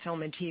believe that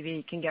film and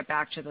TV can get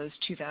back to those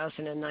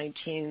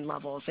 2019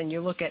 levels. And you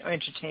look at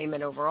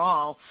entertainment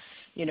overall,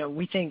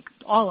 we think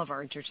all of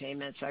our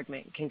entertainment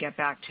segment can get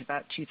back to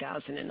that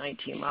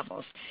 2019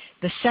 levels.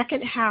 The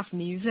second half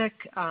music,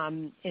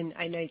 and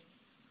I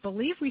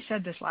believe we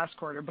said this last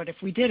quarter, but if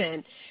we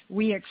didn't,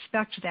 we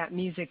expect that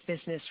music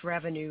business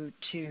revenue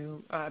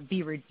to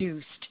be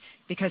reduced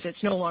because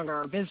it's no longer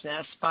our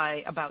business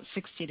by about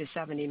 $60 to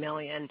 $70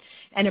 million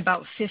and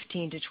about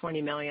 $15 to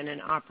 $20 million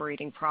in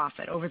operating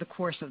profit over the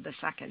course of the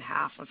second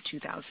half of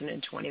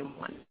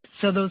 2021.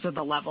 So those are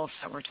the levels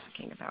that we're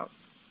talking about.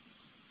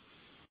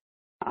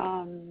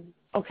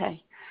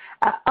 Okay.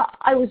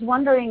 I was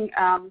wondering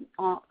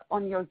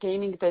on your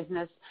gaming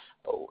business,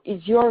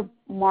 is your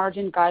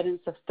margin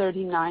guidance of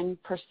 39%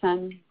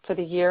 for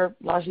the year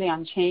largely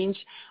unchanged?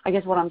 I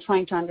guess what I'm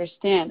trying to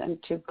understand, and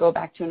to go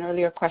back to an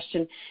earlier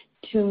question,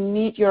 to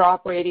meet your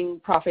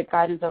operating profit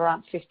guidance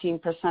around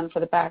 15%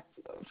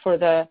 for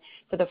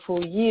the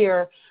full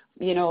year,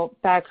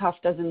 back half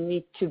doesn't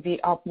need to be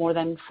up more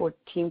than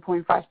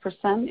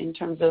 14.5% in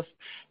terms of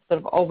sort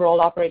of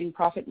overall operating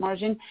profit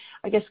margin.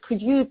 I guess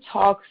could you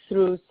talk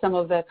through some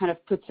of the kind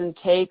of puts and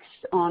takes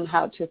on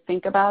how to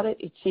think about it?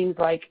 It seems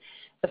like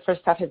the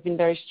first half has been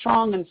very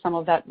strong, and some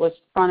of that was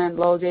front-end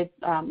loaded,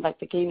 like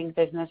the gaming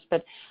business,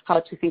 but how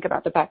to think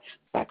about the back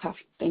half.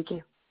 Thank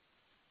you.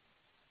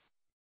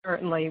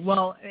 Certainly.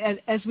 Well,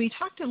 as we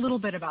talked a little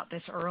bit about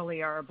this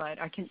earlier, but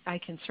I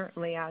can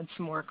certainly add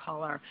some more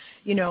color.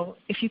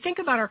 If you think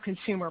about our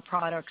consumer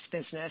products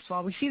business,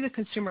 while we see the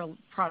consumer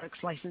products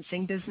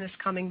licensing business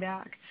coming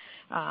back,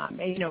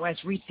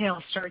 as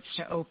retail starts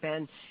to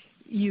open,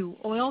 you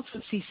will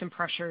also see some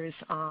pressures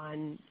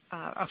on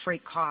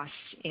freight costs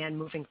and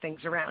moving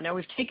things around. Now,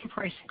 we've taken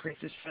price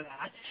increases for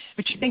that,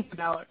 but you think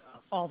about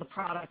all the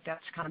product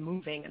that's kind of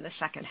moving in the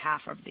second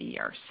half of the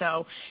year.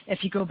 So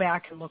if you go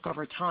back and look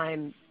over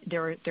time,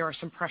 there are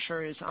some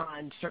pressures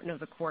on certain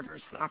of the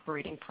quarters and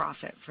operating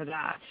profit for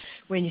that.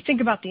 When you think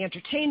about the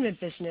entertainment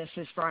business,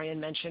 as Brian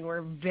mentioned,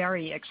 we're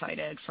very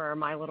excited for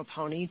My Little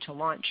Pony to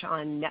launch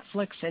on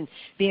Netflix and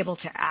be able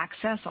to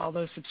access all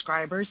those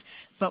subscribers.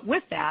 But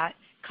with that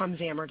comes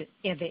the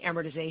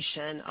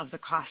amortization of the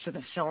cost of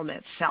the film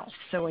itself.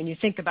 So when you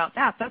think about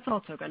that, that's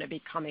also going to be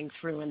coming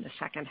through in the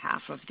second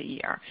half of the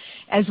year,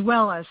 as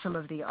well as some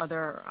of the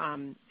other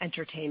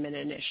entertainment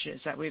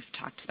initiatives that we've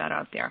talked about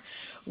out there.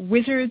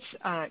 Wizards,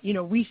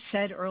 we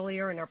said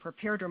earlier in our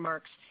prepared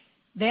remarks,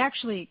 they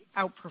actually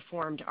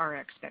outperformed our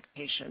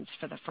expectations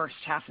for the first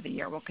half of the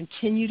year. We'll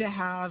continue to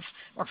have,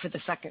 or for the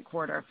second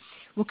quarter,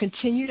 we'll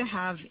continue to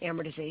have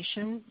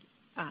amortization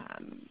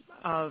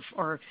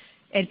or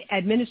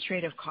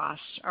administrative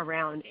costs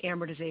around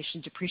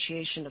amortization,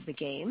 depreciation of the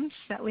games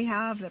that we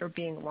have that are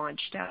being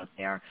launched out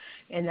there,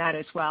 and that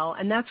as well.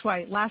 And that's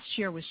why last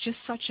year was just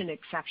such an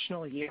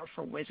exceptional year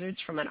for Wizards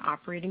from an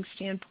operating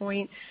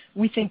standpoint.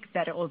 We think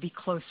that it will be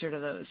closer to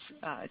those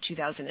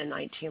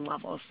 2019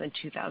 levels than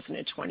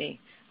 2020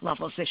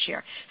 levels this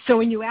year. So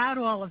when you add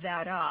all of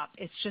that up,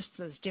 it's just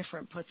those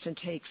different puts and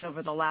takes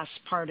over the latter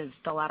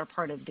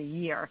part of the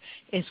year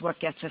is what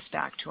gets us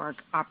back to our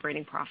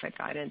operating profit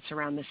guidance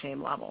around the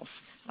same levels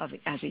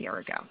as a year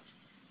ago.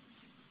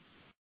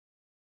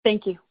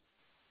 Thank you.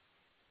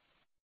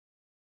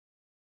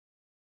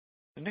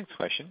 The next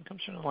question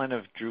comes from the line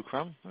of Drew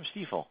Crum of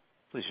Stifel.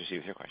 Please proceed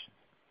with your question.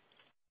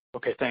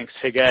 Okay, thanks.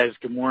 Hey guys,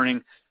 good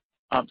morning.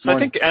 Morning. I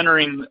think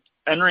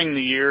entering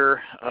the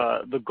year,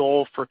 the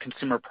goal for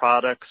consumer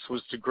products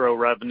was to grow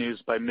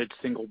revenues by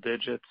mid-single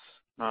digits.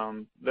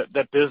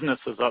 That business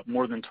is up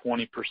more than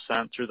 20%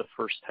 through the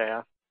first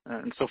half.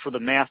 And so for the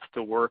math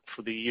to work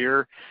for the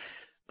year,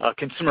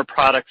 consumer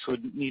products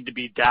would need to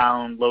be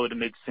down low to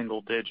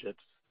mid-single digits.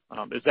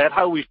 Is that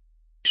how we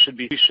should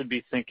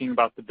be thinking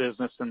about the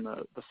business in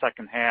the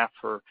second half,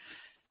 or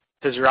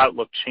has your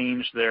outlook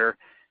changed there?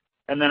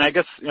 And then I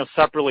guess,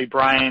 separately,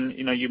 Brian,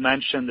 you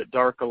mentioned that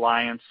Dark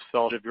Alliance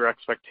fell short of your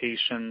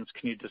expectations.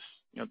 Can you just,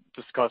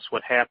 discuss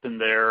what happened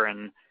there?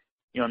 And,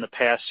 in the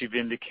past you've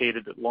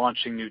indicated that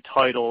launching new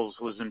titles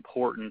was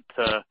important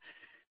to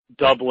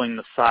doubling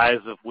the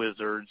size of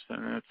Wizards,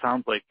 and it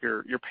sounds like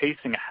you're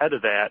pacing ahead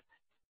of that.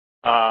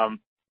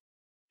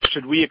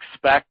 Should we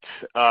expect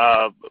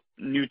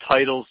new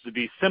titles to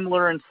be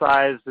similar in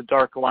size to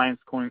Dark Alliance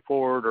going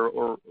forward,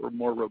 or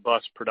more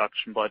robust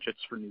production budgets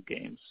for new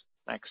games?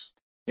 Thanks.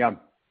 Yeah.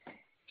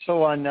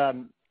 So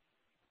on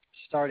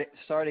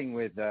starting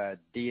with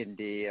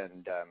D&D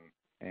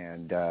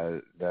and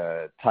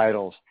the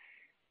titles,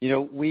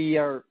 we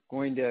are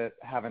going to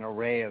have an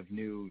array of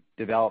new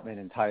development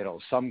and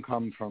titles. Some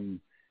come from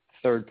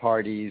third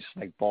parties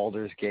like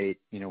Baldur's Gate,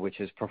 which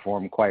has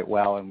performed quite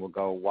well and will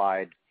go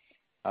wide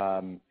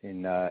in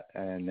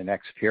the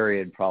next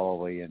period,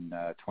 probably in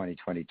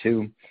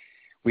 2022.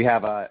 We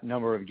have a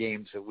number of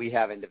games that we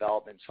have in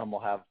development. Some will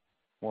have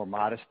more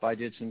modest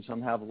budgets and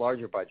some have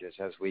larger budgets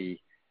as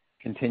we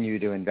continue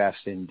to invest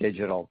in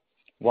digital.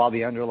 While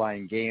the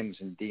underlying games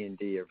in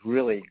D&D have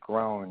really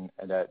grown,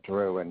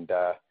 Drew, and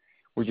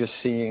we're just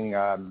seeing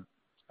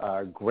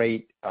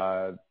great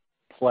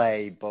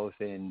play both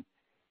in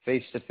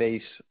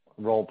face-to-face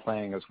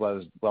role-playing as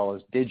well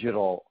as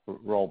digital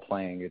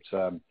role-playing.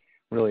 It's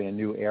really a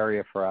new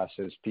area for us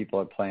as people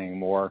are playing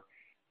more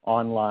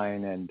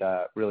online and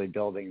really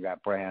building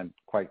that brand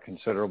quite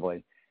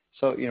considerably.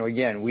 So,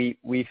 again,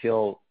 we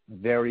feel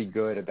very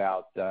good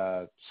about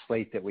the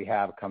slate that we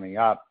have coming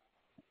up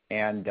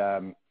and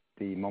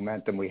the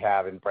momentum we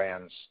have in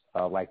brands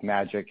like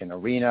Magic and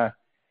Arena.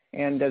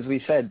 And as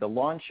we said, the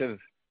launch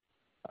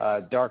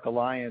of Dark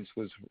Alliance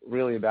was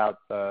really about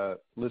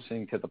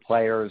listening to the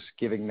players,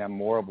 giving them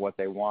more of what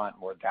they want,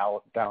 more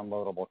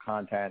downloadable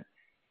content,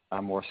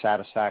 more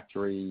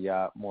satisfactory,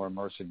 more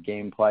immersive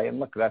gameplay. And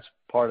look, that's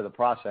part of the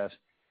process.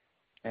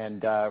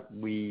 And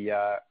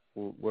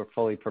we're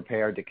fully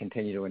prepared to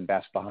continue to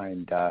invest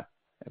behind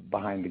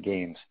the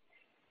games.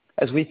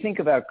 As we think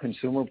about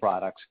consumer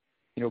products,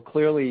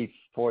 clearly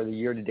for the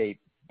year-to-date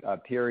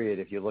period,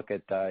 if you look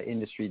at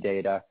industry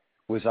data,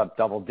 was up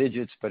double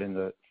digits, but in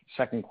the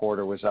second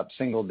quarter was up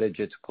single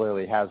digits.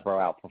 Clearly, Hasbro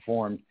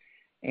outperformed.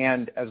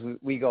 And as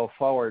we go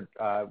forward,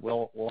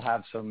 we'll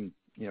have some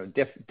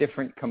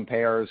different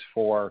compares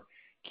for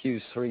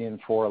Q3 and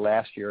 4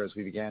 last year as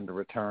we began to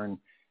return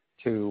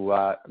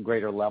to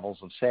greater levels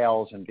of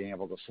sales and being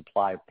able to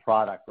supply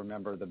product.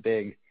 Remember, the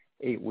big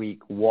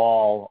 8-week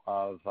wall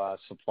of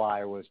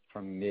supply was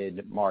from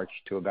mid-March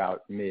to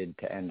about mid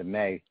to end of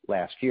May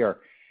last year.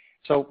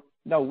 So,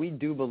 no, we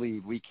do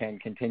believe we can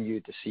continue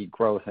to see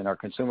growth in our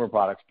consumer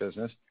products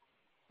business.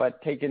 But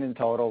taken in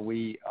total,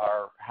 we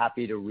are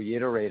happy to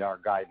reiterate our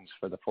guidance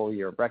for the full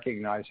year,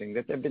 recognizing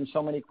that there have been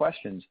so many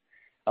questions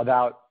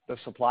about the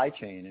supply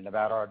chain and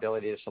about our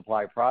ability to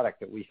supply product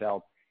that we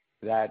felt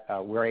that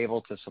we're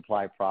able to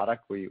supply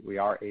product. We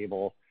are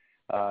able,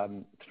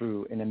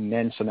 through an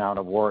immense amount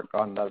of work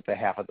on the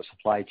behalf of the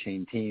supply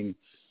chain team,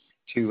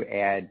 to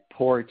add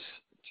ports,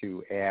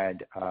 to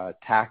add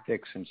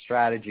tactics and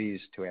strategies,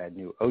 to add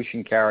new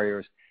ocean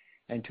carriers,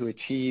 and to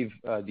achieve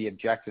the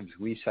objectives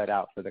we set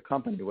out for the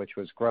company, which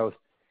was growth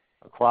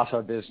across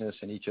our business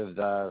and each of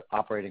the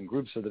operating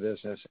groups of the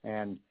business,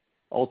 and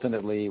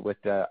ultimately with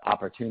the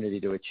opportunity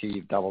to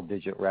achieve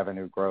double-digit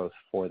revenue growth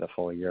for the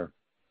full year.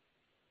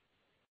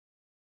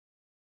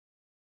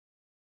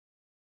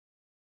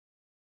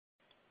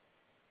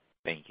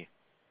 Thank you.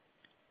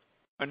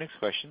 Our next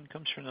question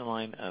comes from the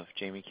line of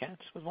Jamie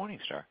Katz with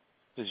Morningstar.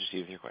 Please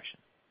proceed with your question.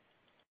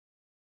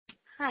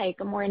 Hi,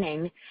 good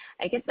morning.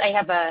 I guess I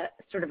have a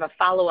sort of a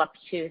follow-up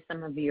to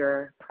some of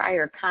your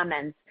prior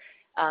comments.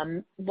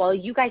 While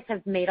you guys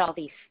have made all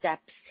these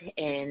steps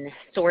in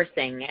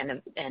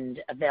sourcing and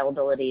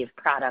availability of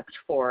product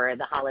for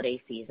the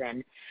holiday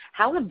season,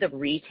 how have the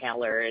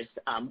retailers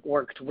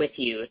worked with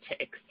you to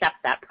accept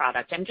that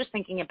product? I'm just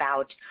thinking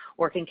about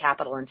working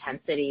capital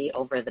intensity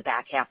over the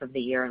back half of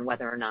the year and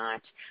whether or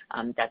not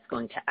that's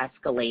going to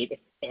escalate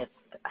if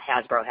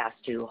Hasbro has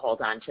to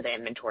hold on to the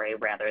inventory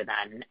rather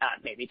than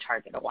maybe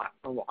Target or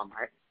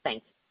Walmart.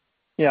 Thanks.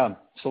 Yeah.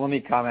 So let me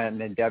comment, and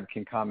then Deb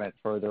can comment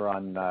further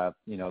on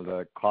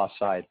the cost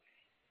side.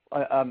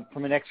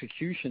 From an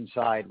execution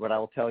side, what I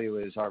will tell you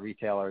is our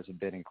retailers have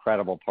been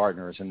incredible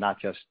partners, and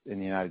not just in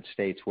the United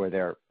States where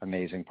they're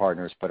amazing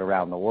partners, but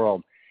around the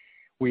world.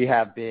 we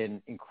have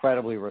been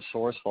incredibly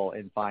resourceful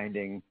in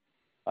finding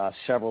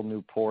several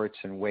new ports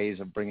and ways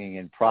of bringing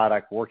in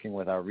product, working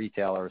with our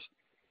retailers.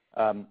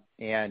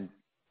 And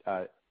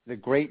the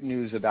great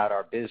news about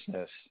our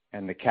business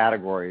and the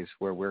categories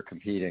where we're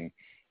competing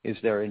is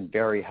they're in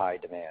very high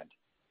demand.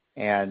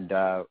 And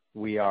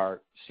we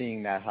are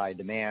seeing that high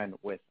demand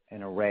with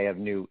an array of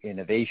new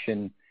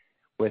innovation,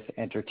 with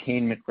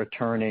entertainment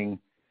returning,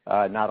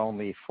 not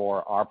only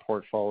for our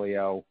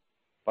portfolio,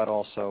 but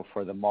also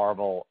for the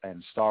Marvel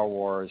and Star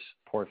Wars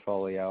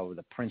portfolio.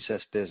 The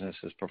Princess business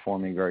is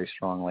performing very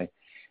strongly.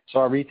 So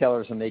our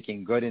retailers are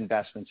making good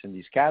investments in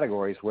these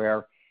categories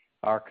where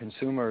our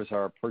consumers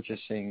are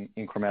purchasing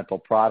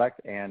incremental product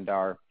and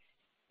are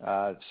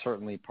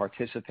certainly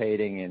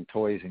participating in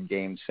toys and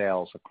game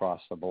sales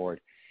across the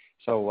board.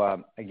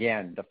 So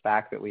again, the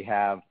fact that we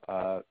have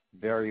a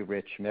very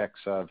rich mix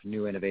of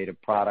new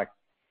innovative product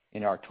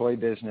in our toy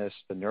business,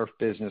 the Nerf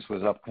business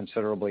was up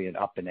considerably and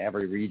up in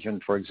every region,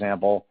 for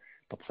example.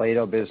 The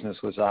Play-Doh business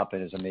was up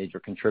and is a major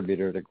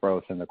contributor to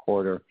growth in the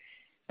quarter.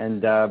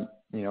 And, the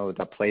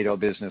Play-Doh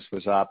business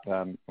was up.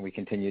 We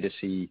continue to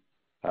see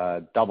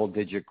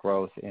double-digit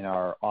growth in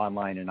our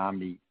online and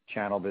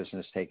omni-channel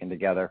business taken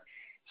together.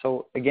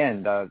 So,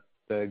 again, the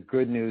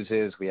good news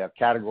is we have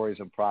categories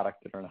of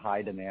product that are in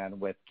high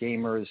demand with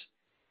gamers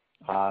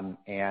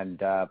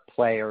and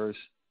players,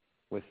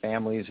 with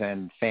families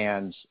and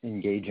fans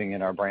engaging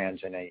in our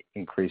brands in an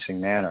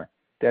increasing manner.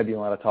 Deb, you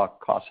want to talk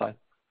cost side?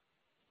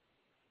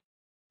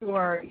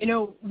 Sure.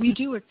 We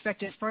do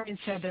expect, as Brian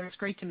said, there's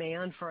great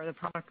demand for the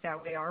product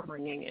that we are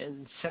bringing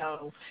in.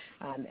 So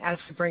as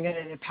we bring it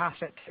in and pass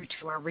it through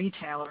to our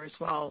retailers,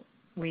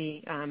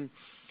 we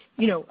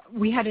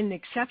had an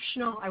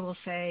exceptional, I will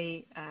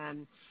say,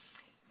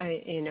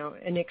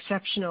 an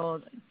exceptional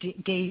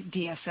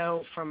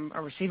DSO from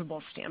a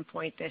receivable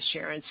standpoint this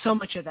year. And so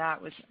much of that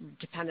was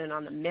dependent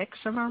on the mix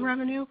of our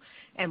revenue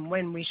and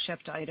when we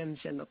shipped items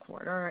in the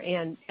quarter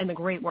and the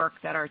great work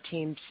that our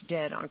teams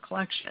did on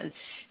collection.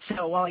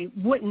 So while I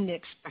wouldn't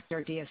expect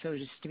our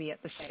DSOs to be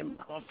at the same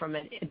level from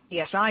a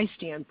DSI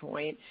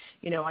standpoint,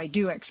 I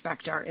do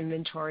expect our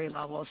inventory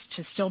levels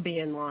to still be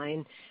in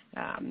line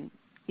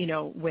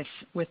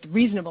with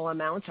reasonable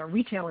amounts. Our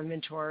retail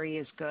inventory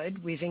is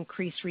good. We've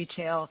increased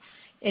retail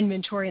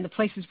inventory in the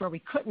places where we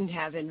couldn't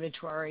have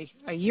inventory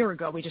a year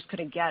ago. We just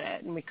couldn't get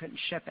it and we couldn't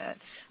ship it.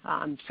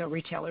 So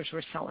retailers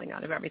were selling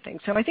out of everything.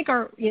 So I think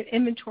our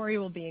inventory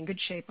will be in good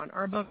shape on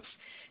our books.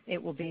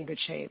 It will be in good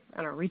shape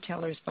on our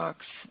retailers'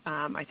 books.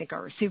 I think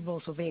our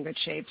receivables will be in good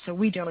shape. So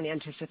we don't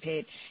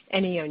anticipate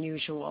any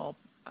unusual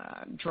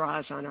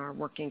draws on our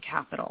working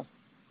capital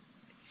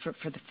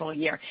for the full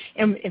year.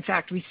 And in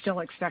fact, we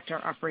still expect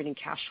our operating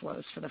cash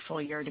flows for the full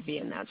year to be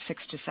in that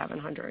 $600 to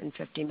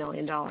 $750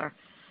 million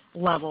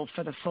level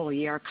for the full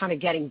year, kind of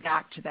getting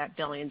back to that $1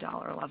 billion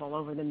level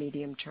over the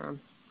medium term.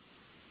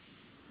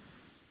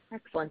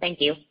 Excellent.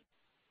 Thank you.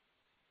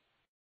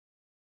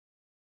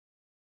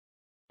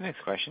 The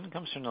next question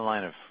comes from the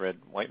line of Fred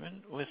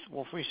Wightman with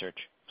Wolfe Research.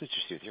 Please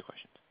proceed with your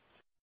question.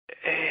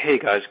 Hey,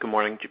 guys. Good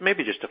morning.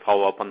 Maybe just to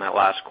follow up on that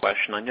last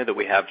question. I know that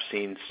we have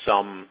seen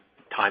some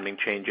timing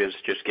changes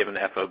just given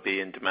FOB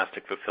and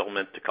domestic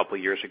fulfillment a couple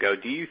of years ago.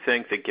 Do you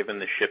think that given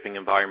the shipping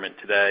environment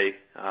today,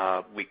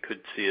 we could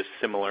see a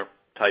similar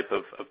type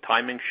of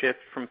timing shift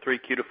from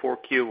 3Q to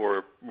 4Q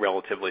or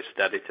relatively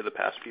steady to the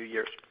past few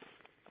years?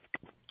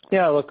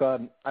 Yeah, look,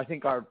 I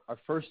think our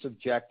first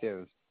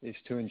objective is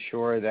to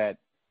ensure that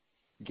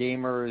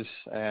gamers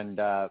and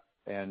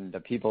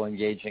the people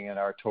engaging in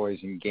our toys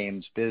and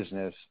games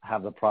business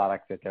have the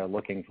product that they're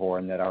looking for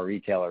and that our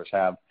retailers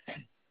have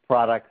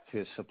product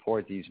to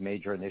support these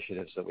major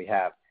initiatives that we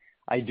have.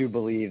 I do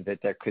believe that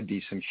there could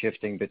be some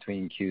shifting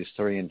between Qs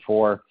 3 and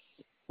 4.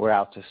 We're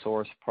out to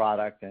source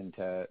product and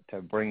to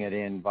bring it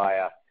in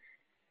via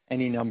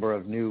any number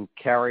of new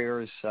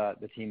carriers.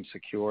 The team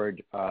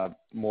secured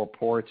more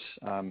ports,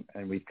 and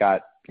we've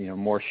got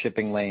more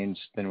shipping lanes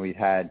than we've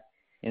had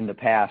in the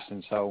past.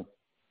 And so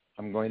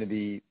I'm going to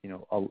be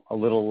a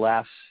little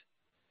less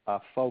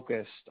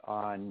focused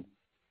on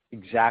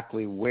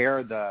exactly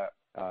where the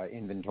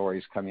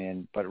inventories come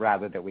in, but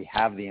rather that we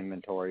have the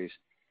inventories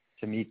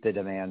to meet the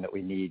demand that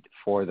we need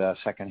for the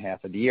second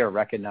half of the year,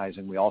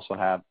 recognizing we also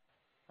have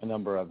a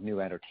number of new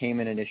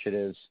entertainment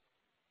initiatives,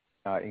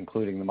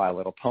 including the My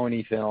Little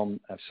Pony film,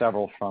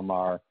 several from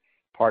our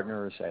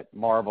partners at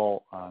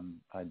Marvel,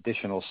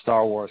 additional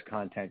Star Wars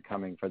content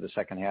coming for the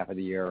second half of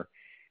the year.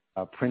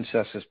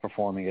 Princess is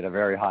performing at a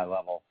very high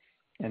level.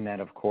 And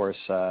then, of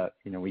course,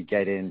 we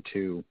get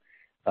into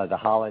the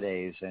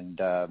holidays, and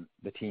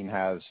the team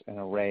has an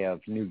array of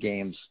new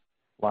games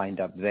lined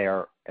up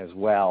there as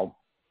well.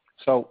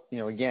 So,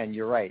 again,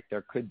 you're right.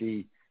 There could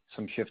be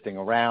some shifting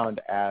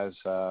around as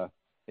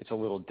it's a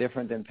little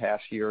different than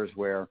past years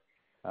where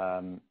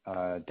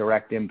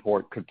direct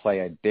import could play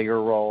a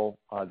bigger role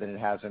than it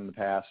has in the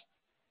past.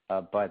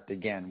 But,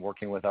 again,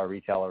 working with our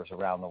retailers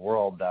around the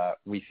world,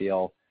 we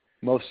feel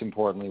most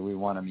importantly we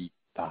want to meet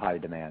the high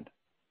demand.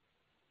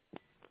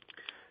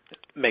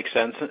 Makes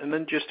sense. And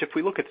then just if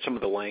we look at some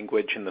of the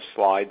language in the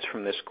slides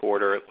from this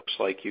quarter, it looks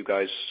like you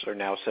guys are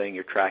now saying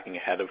you're tracking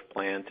ahead of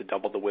plan to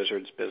double the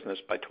Wizards business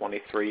by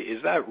 23.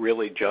 Is that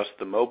really just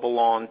the mobile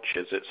launch?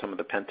 Is it some of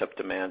the pent-up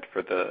demand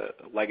for the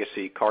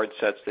legacy card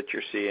sets that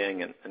you're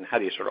seeing? And how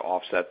do you sort of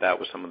offset that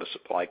with some of the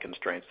supply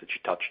constraints that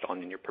you touched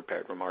on in your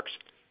prepared remarks?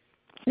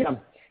 Yeah.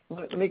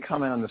 Let me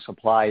comment on the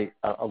supply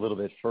a little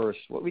bit first.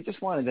 We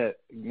just wanted to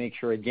make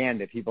sure, again,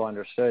 that people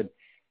understood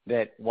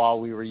that while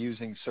we were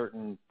using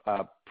certain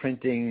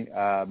printing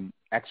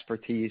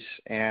expertise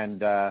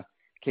and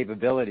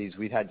capabilities,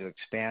 we've had to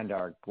expand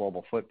our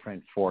global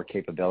footprint for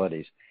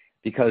capabilities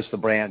because the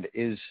brand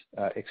is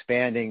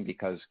expanding,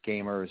 because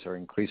gamers are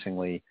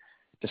increasingly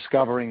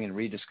discovering and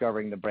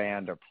rediscovering the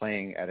brand, are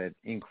playing at an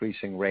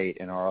increasing rate,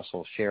 and are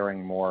also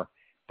sharing more,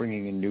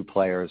 bringing in new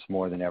players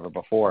more than ever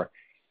before.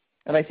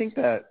 And I think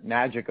the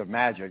magic of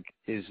Magic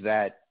is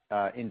that,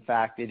 in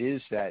fact, it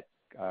is that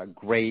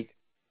great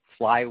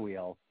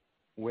flywheel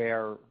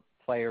where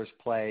players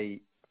play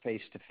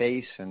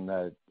face-to-face and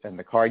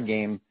the card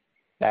game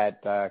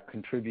that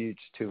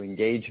contributes to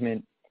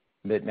engagement,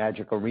 that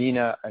Magic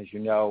Arena, as you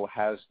know,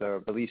 has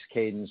the release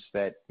cadence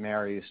that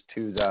marries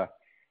to the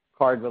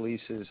card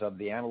releases of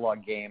the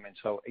analog game. And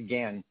so,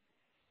 again,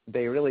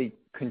 they really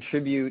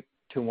contribute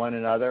to one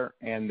another,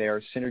 and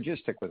they're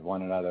synergistic with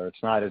one another.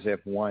 It's not as if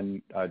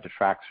one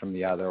detracts from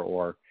the other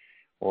or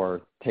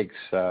takes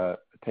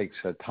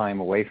time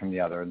away from the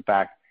other. In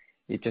fact,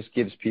 it just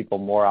gives people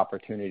more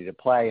opportunity to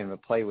play and to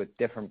play with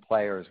different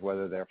players,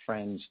 whether they're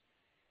friends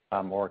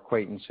or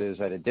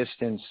acquaintances at a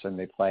distance and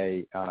they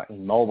play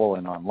in mobile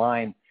and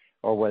online,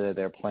 or whether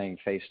they're playing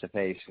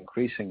face-to-face,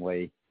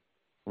 increasingly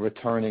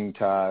returning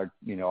to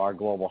our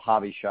global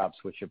hobby shops,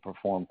 which have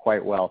performed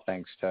quite well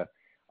thanks to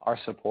our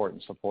support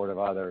and support of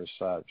others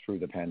through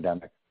the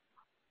pandemic.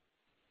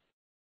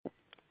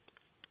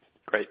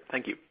 Great.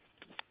 Thank you.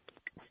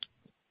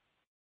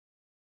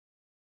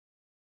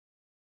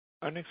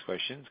 Our next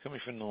question is coming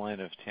from the line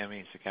of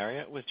Tami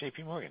Zakaria with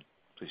J.P. Morgan.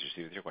 Please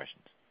proceed with your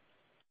questions.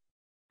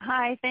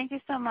 Hi. Thank you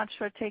so much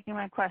for taking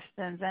my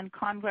questions, and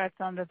congrats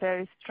on the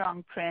very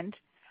strong print.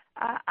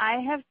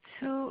 I have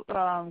two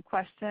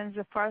questions.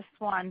 The first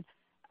one,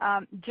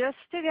 just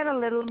to get a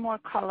little more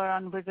color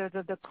on Wizards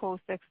of the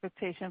Coast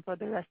expectation for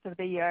the rest of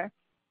the year,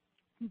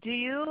 do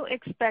you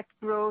expect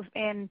growth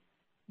in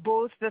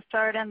both the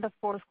third and the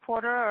fourth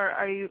quarter, or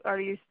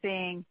are you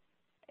saying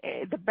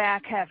the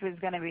back half is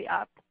going to be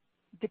up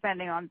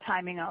depending on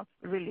timing of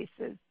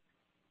releases?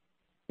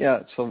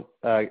 Yeah, so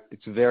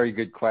it's a very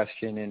good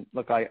question. And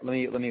look, let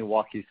me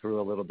walk you through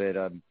a little bit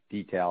of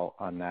detail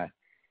on that.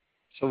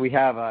 So we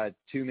have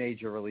two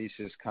major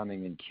releases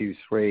coming in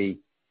Q3.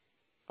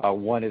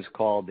 One is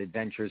called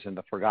Adventures in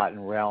the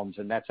Forgotten Realms,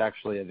 and that's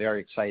actually a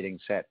very exciting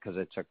set because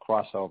it's a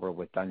crossover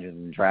with Dungeons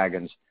and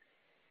Dragons,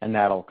 and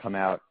that'll come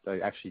out,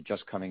 actually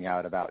just coming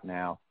out about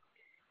now.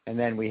 And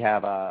then we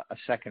have a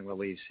second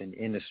release in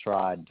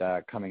Innistrad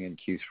coming in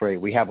Q3.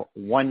 We have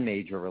one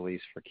major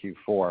release for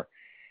Q4.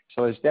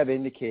 So as Deb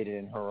indicated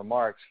in her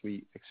remarks,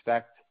 we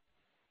expect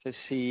to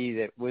see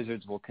that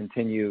Wizards will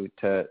continue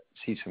to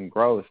see some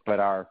growth, but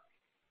our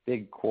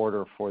big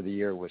quarter for the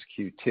year was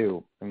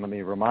Q2. And let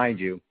me remind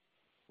you,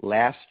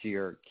 last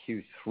year,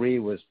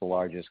 Q3 was the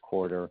largest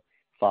quarter,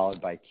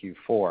 followed by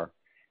Q4.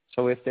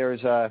 So if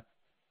there's a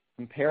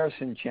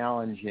comparison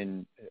challenge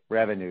in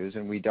revenues,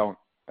 and we don't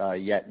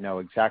yet know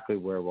exactly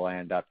where we'll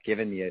end up,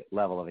 given the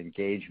level of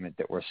engagement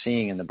that we're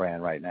seeing in the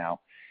brand right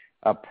now,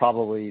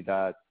 probably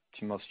the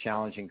most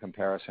challenging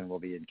comparison will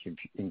be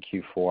in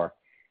Q4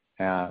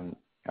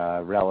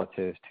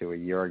 relative to a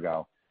year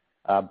ago.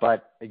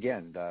 But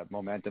again, the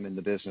momentum in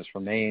the business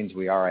remains.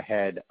 We are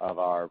ahead of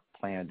our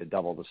plan to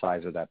double the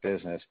size of that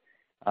business,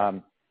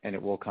 and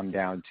it will come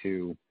down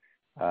to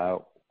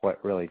what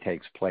really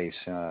takes place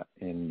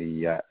in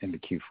the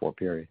Q4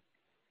 period.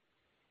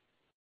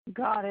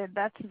 Got it.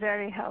 That's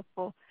very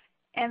helpful.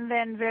 And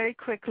then very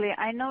quickly,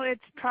 I know it's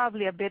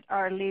probably a bit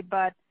early,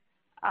 but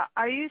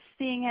are you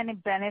seeing any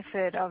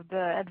benefit of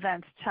the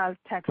advanced child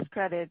tax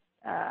credit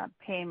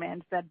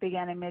payments that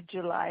began in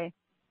mid-July?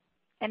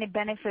 Any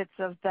benefits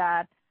of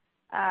that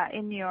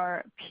in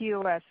your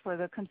POS for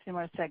the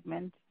consumer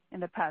segment in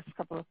the past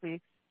couple of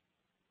weeks?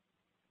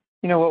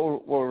 You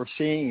know, what we're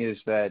seeing is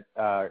that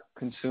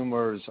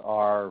consumers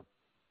are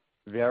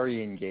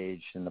very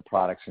engaged in the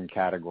products and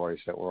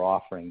categories that we're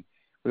offering.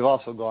 We've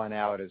also gone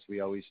out, as we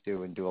always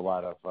do, and do a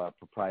lot of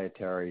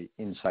proprietary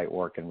insight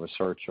work and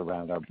research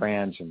around our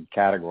brands and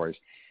categories.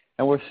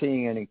 And we're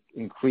seeing an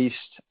increased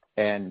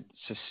and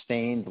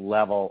sustained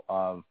level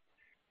of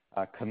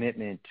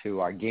commitment to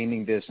our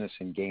gaming business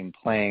and game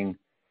playing.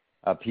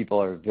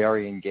 People are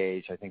very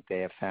engaged. I think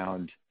they have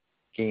found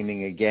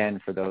gaming again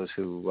for those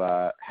who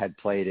had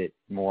played it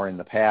more in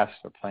the past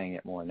or playing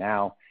it more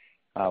now.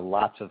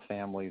 Lots of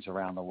families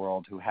around the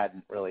world who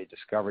hadn't really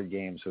discovered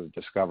games who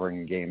are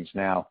discovering games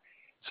now.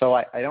 So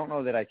I don't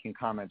know that I can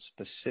comment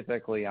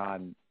specifically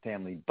on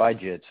family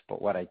budgets,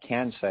 but what I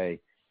can say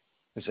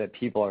is that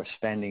people are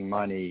spending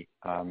money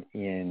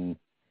in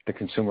the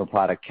consumer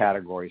product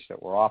categories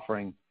that we're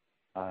offering.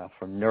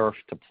 from Nerf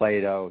to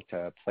Play-Doh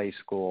to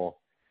Playskool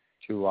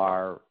to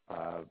our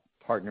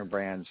partner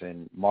brands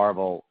in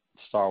Marvel,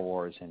 Star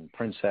Wars, and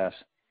Princess,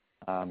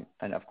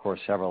 and of course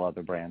several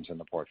other brands in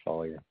the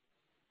portfolio.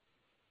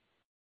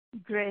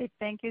 Great.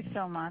 Thank you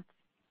so much.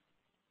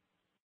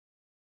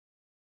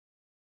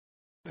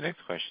 The next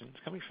question is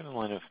coming from the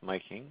line of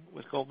Mike Ng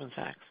with Goldman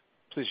Sachs.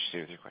 Please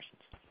proceed with your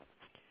questions.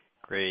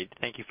 Great.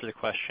 Thank you for the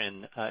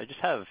question. I just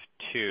have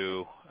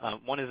two.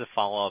 One is a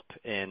follow-up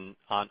on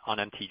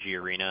MTG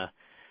Arena.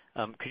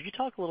 Could you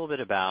talk a little bit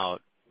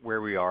about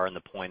where we are in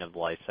the point of the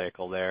life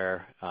cycle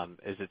there?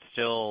 Is it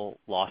still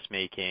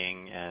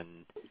loss-making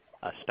and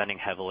spending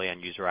heavily on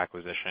user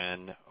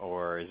acquisition,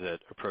 or is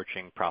it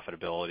approaching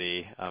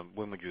profitability?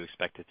 When would you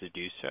expect it to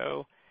do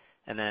so?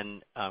 And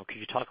then could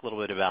you talk a little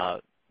bit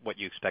about what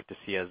you expect to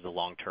see as the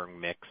long-term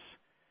mix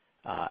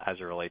as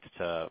it relates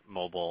to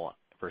mobile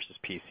versus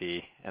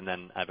PC? And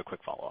then I have a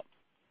quick follow-up.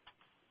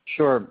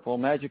 Sure. Well,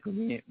 Magic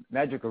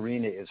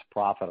Arena is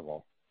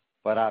profitable,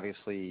 but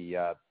obviously,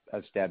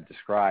 as Deb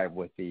described,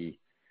 with the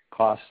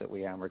costs that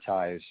we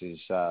amortize,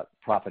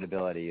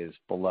 profitability is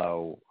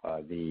below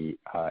the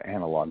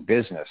analog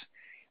business.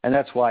 And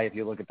that's why if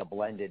you look at the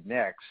blended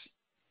mix,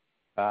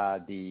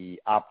 the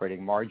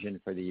operating margin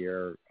for the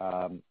year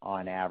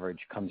on average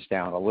comes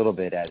down a little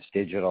bit as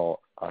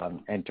digital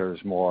enters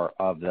more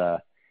of the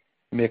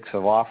mix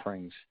of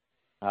offerings.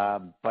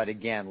 But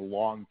again,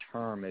 long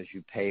term, as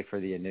you pay for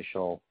the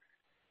initial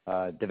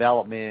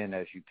development,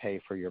 as you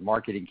pay for your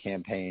marketing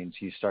campaigns,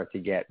 you start to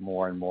get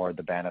more and more of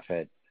the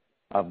benefit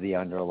of the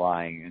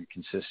underlying and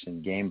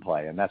consistent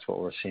gameplay, and that's what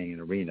we're seeing in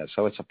Arena.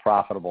 So it's a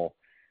profitable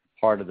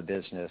part of the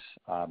business.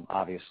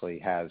 Obviously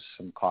has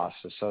some costs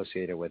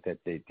associated with it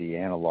that the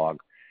analog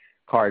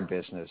card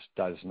business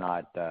does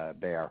not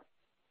bear.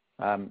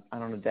 I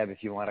don't know, Deb,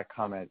 if you want to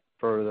comment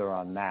further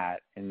on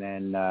that. And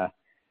then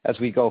as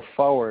we go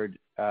forward,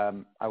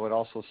 I would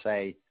also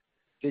say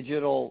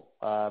digital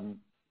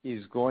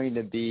is going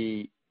to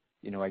be,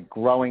 a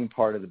growing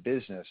part of the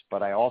business,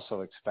 but I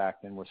also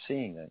expect, and we're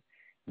seeing it,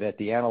 that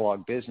the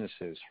analog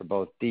businesses for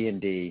both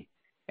D&D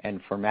and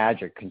for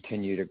Magic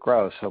continue to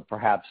grow. So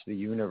perhaps the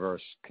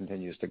universe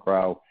continues to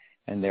grow,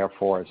 and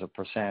therefore as a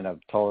percent of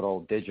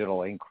total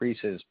digital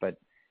increases, but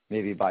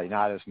maybe by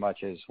not as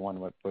much as one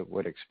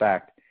would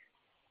expect.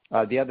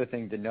 The other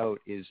thing to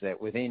note is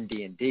that within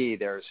D&D,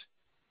 there's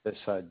this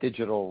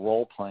digital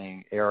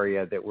role-playing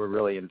area that we're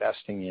really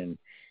investing in.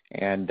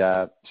 And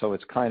so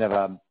it's kind of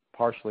a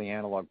partially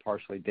analog,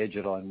 partially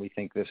digital, and we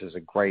think this is a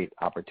great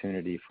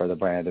opportunity for the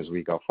brand as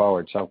we go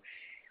forward. So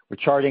we're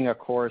charting a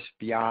course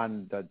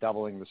beyond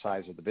doubling the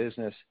size of the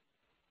business.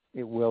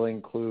 It will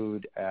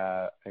include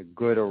a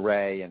good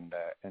array and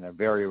a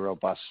very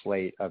robust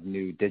slate of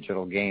new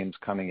digital games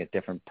coming at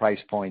different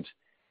price points.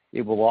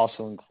 It will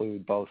also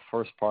include both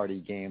first-party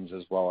games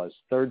as well as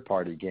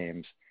third-party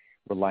games.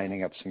 We're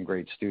lining up some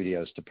great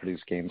studios to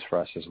produce games for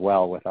us as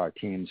well, with our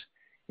teams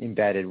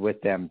embedded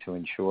with them to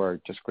ensure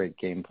just great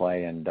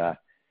gameplay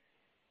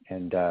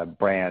and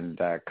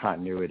brand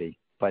continuity.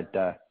 But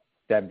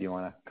Deb, do you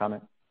want to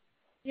comment?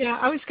 Yeah,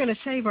 I was going to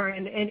say,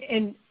 Brian,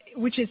 and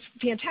which is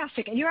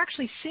fantastic, and you're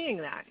actually seeing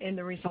that in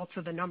the results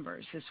of the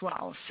numbers as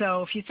well.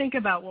 So if you think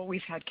about what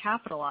we've had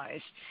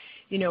capitalized,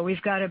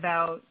 we've got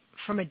about,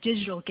 from a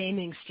digital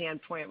gaming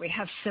standpoint, we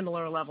have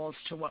similar levels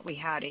to what we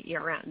had at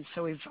year end.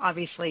 So we've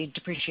obviously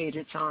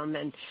depreciated some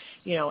and,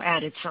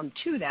 added some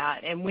to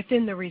that. And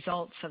within the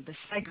results of the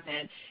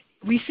segment,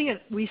 we see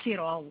it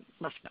all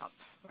lift up,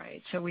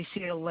 right? So we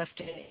see a lift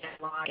in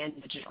analog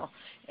and digital,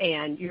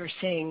 and you're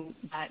seeing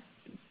that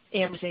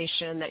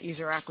amortization, that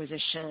user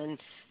acquisition,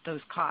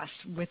 those costs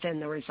within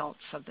the results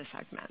of the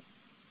segment.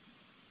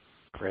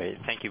 Great.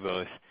 Thank you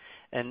both.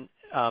 And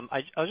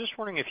I was just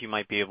wondering if you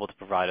might be able to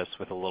provide us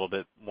with a little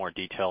bit more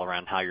detail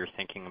around how you're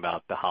thinking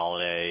about the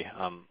holiday.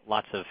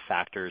 Lots of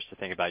factors to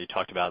think about. You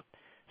talked about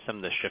some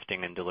of the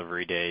shifting in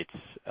delivery dates,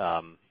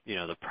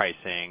 the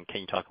pricing.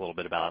 Can you talk a little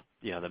bit about,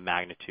 the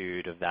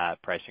magnitude of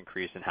that price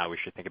increase and how we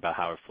should think about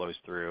how it flows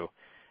through,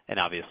 and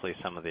obviously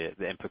some of the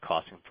input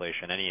cost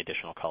inflation? Any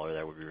additional color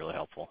there would be really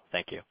helpful.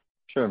 Thank you.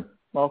 Sure.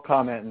 I'll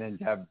comment, and then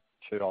Deb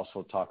should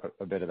also talk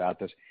a bit about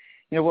this.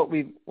 What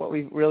we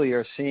really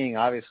are seeing,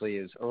 obviously,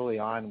 is early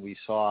on we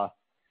saw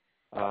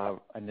a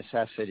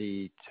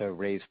necessity to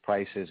raise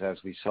prices as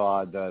we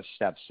saw the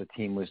steps the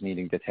team was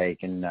needing to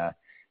take in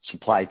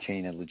supply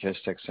chain and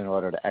logistics in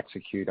order to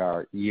execute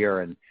our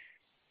year. And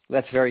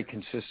that's very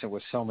consistent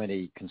with so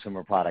many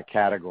consumer product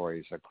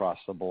categories across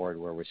the board,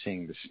 where we're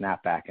seeing the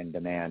snapback in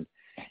demand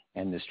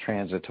and this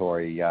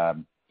transitory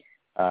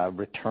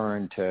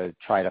return to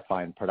try to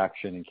find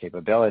production and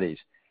capabilities.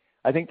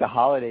 I think the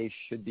holidays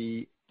should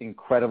be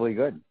incredibly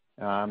good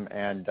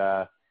and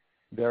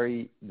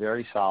very,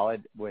 very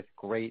solid, with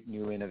great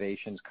new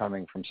innovations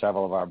coming from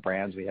several of our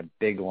brands. We have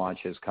big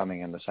launches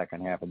coming in the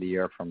second half of the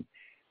year, from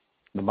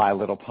the My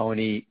Little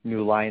Pony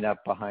new lineup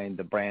behind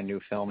the brand new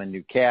film and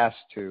new cast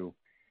to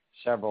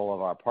several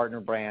of our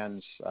partner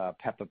brands,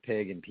 Peppa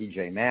Pig and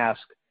PJ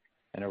Masks,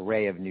 an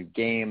array of new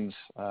games,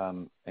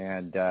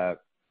 and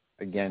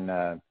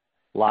again,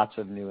 lots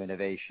of new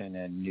innovation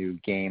and new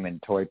game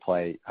and toy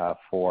play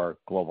for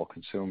global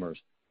consumers.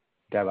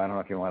 Deb, I don't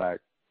know if you want to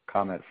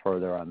comment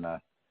further on the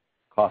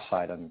cost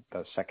side on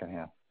the second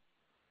half.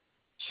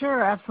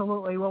 Sure,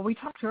 absolutely. Well, we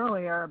talked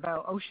earlier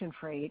about ocean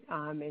freight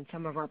in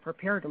some of our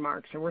prepared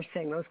remarks, and we're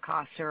seeing those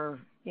costs are,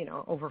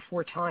 over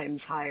 4 times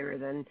higher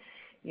than,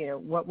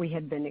 what we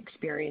had been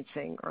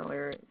experiencing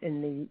earlier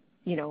in the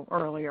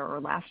earlier or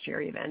last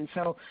year even.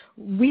 So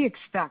we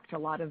expect a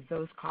lot of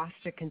those costs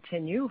to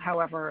continue.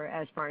 However,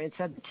 as Brian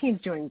said, the team's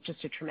doing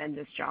just a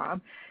tremendous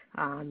job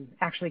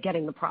actually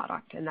getting the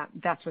product, and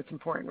that's what's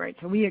important, right?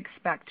 So we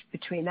expect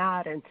between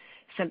that and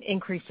some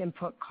increased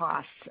input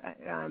costs,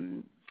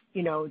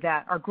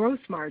 that our gross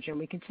margin,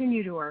 we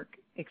continue to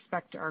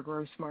expect our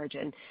gross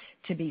margin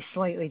to be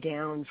slightly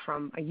down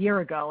from a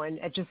year ago. And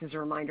just as a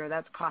reminder,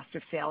 that's cost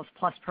of sales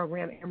plus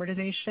program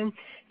amortization,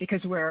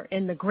 because we're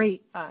in the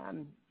great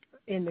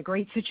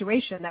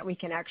situation that we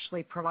can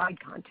actually provide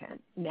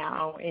content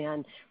now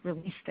and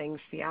release things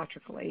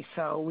theatrically.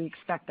 So we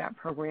expect that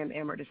program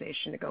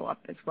amortization to go up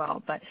as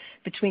well. But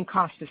between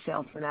cost of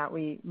sales and that,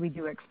 we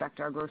do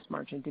expect our gross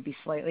margin to be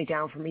slightly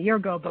down from a year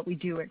ago, but we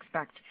do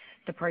expect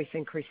the price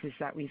increases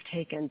that we've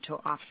taken to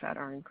offset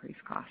our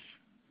increased costs.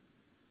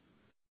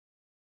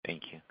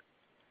 Thank you.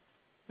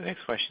 The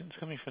next question is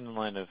coming from the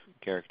line of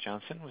Gerrick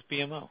Johnson with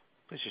BMO.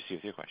 Please proceed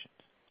with your questions.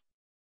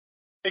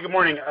 Hey, good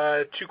morning.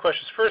 2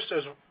 questions. First, I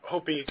was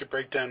hoping you could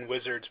break down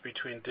Wizards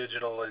between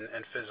digital and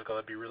physical.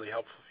 That'd be really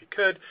helpful if you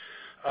could.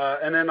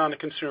 And then on the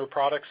consumer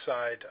product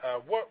side,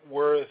 what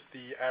were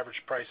the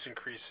average price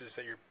increases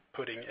that you're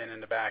putting in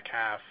the back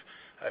half,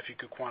 if you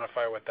could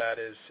quantify what that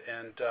is?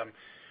 And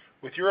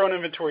with your own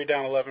inventory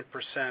down 11%,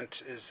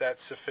 is that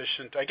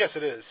sufficient? I guess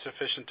it is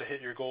sufficient to hit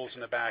your goals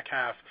in the back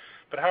half,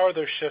 but how are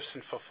those shifts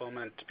in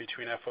fulfillment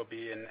between FOB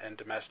and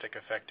domestic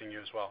affecting you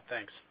as well?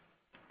 Thanks.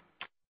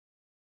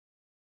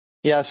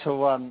 Yeah,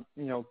 so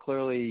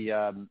clearly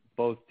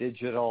both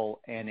digital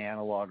and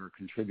analog are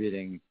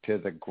contributing to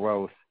the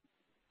growth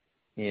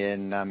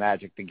in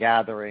Magic the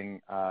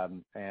Gathering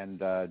and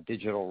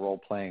digital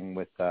role-playing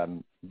with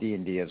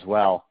D&D as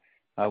well.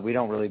 We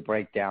don't really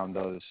break down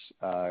those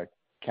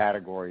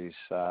categories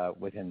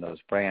within those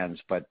brands,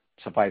 but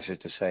suffice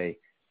it to say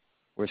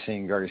we're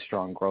seeing very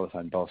strong growth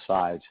on both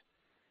sides.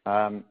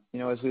 As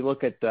we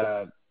look at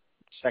the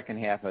second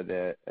half of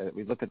the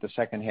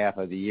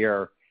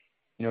year,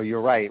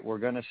 you're right. We're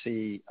going to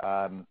see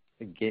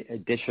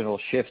additional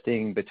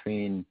shifting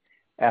between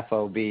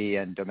FOB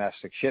and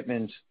domestic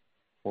shipments.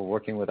 We're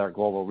working with our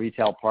global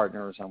retail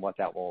partners on what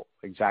that will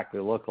exactly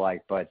look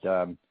like, but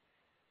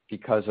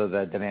because of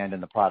the demand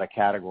in the product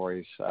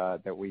categories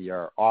that we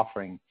are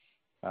offering,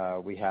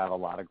 we have a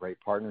lot of great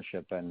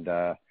partnership, and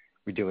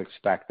we do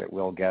expect that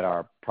we'll get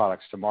our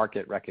products to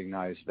market,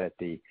 recognize that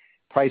the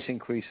price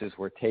increases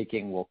we're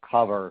taking will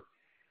cover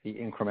the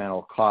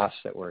incremental costs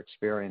that we're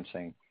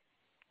experiencing.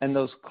 And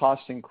those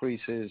cost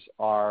increases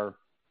are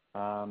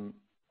around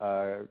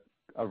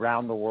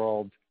the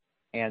world,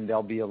 and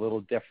they'll be a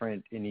little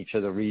different in each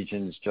of the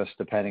regions just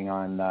depending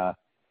on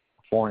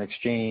foreign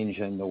exchange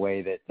and the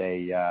way that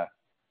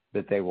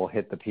they will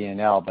hit the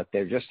P&L. But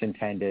they're just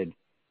intended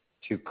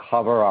to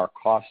cover our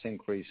cost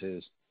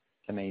increases,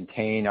 to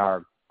maintain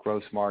our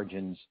gross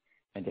margins,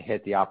 and to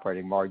hit the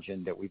operating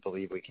margin that we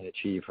believe we can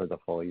achieve for the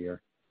full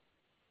year.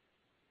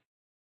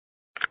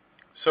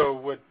 So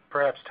would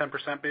perhaps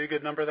 10% be a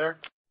good number there?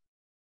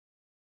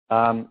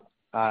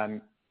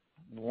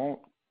 Won't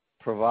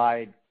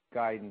provide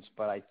guidance,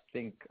 but I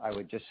think I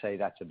would just say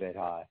that's a bit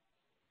high.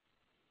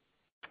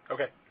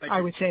 Okay, thank you.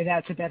 I would say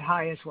that's a bit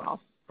high as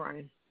well,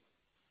 Brian.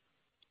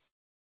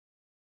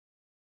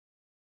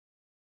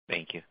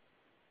 Thank you.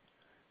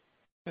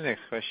 The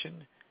next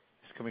question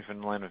is coming from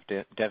the line of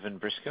Devin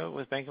Briscoe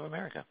with Bank of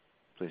America.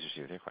 Please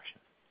proceed with your question.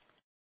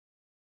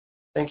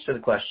 Thanks for the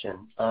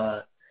question.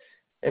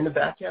 In the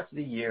back half of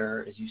the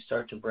year, as you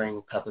start to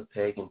bring Peppa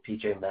Pig and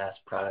PJ Masks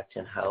product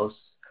in-house,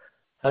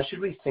 how should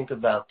we think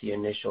about the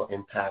initial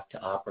impact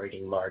to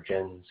operating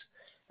margins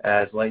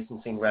as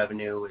licensing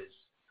revenue is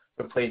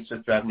replaced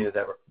with revenue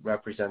that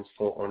represents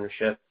full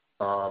ownership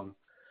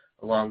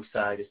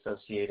alongside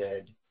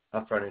associated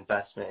upfront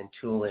investment and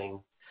tooling?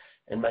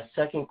 And my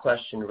second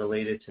question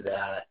related to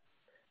that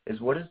is,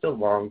 what is the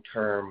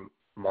long-term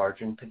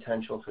margin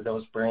potential for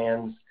those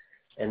brands,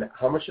 and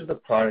how much of the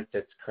product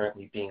that's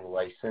currently being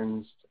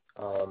licensed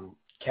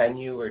can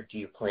you or do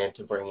you plan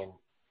to bring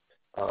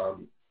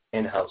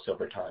in-house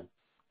over time?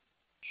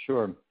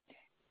 Sure.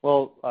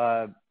 Well,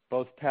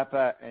 both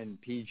Peppa and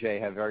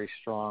PJ have very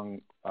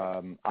strong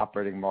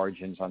operating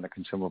margins on the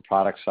consumer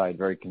product side,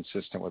 very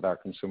consistent with our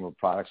consumer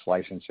products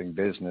licensing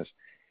business.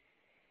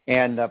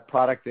 And the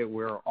product that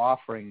we're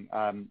offering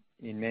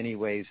in many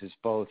ways is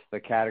both the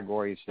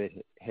categories that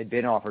had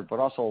been offered, but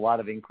also a lot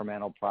of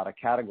incremental product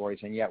categories,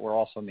 and yet we're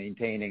also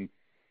maintaining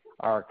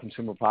our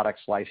consumer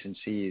products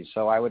licensees.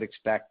 So I would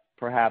expect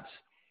perhaps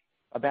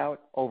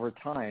over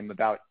time,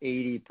 about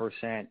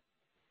 80%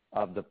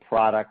 of the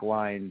product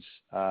lines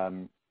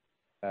of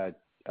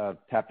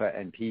Peppa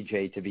and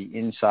PJ to be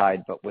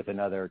inside, but with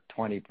another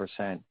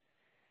 20%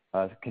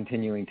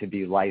 continuing to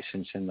be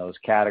licensed in those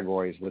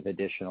categories with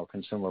additional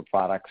consumer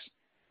products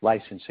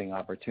licensing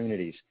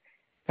opportunities.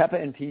 Peppa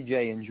and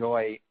PJ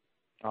enjoy,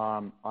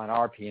 on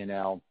our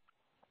P&L,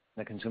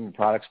 the consumer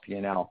products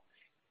P&L,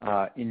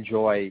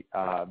 enjoy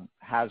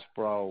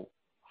Hasbro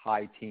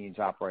high teens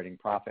operating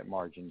profit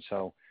margins,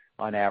 so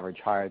on average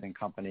higher than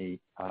company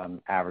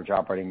average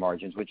operating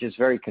margins, which is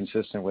very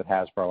consistent with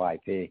Hasbro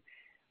IP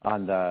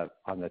on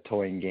the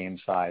toy and game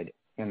side,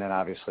 and then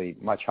obviously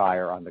much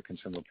higher on the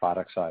consumer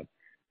product side.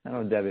 I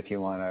don't know, Deb, if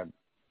you want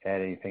to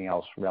add anything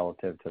else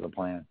relative to the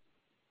plan.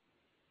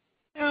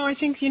 No, I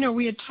think,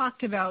 we had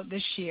talked about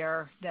this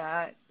year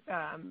that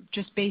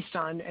just based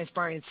on, as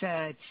Brian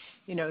said,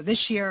 this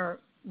year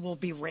we'll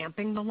be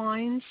ramping the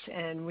lines,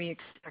 and we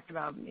expect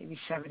about maybe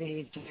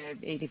 $70 to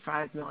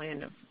 $85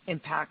 million of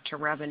impact to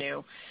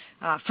revenue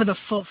for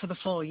the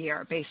full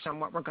year based on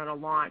what we're going to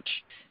launch,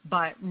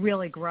 but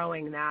really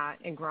growing that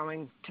and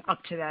growing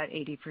up to that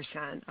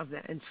 80% of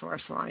the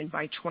in-source line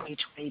by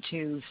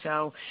 2022.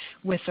 So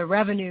with the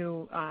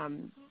revenue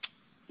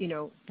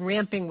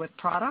ramping with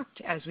product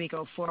as we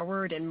go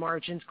forward and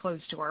margins close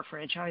to our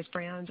franchise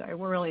brands,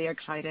 we're really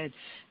excited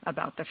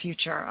about the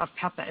future of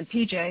Peppa and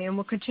PJ, and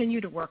we'll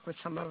continue to work with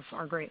some of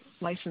our great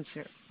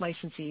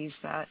licensees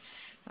that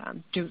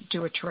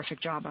do a terrific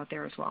job out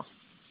there as well.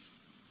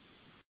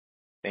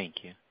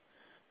 Thank you.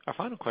 Our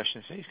final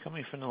question today is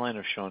coming from the line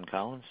of Shawn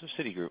Collins of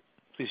Citigroup.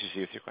 Please proceed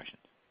with your question.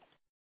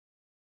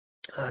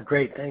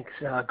 Great, thanks.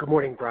 Good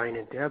morning, Brian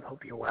and Deb.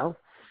 Hope you're well.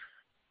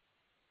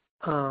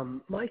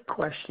 My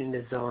question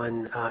is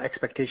on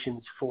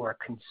expectations for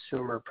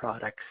consumer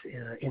products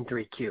in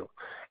 3Q.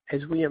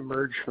 As we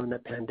emerge from the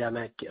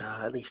pandemic,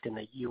 at least in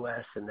the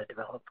U.S. and the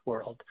developed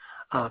world,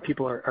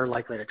 people are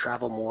likely to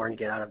travel more and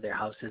get out of their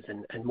houses,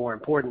 and more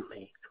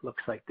importantly, it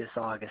looks like this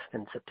August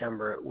and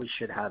September we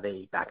should have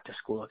a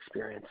back-to-school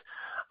experience.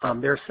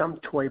 There are some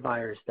toy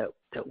buyers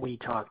that we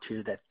talk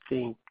to that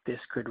think this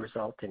could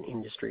result in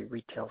industry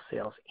retail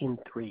sales in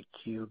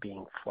 3Q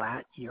being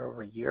flat year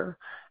over year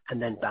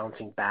and then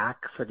bouncing back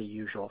for the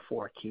usual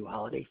 4Q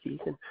holiday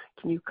season.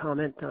 Can you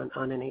comment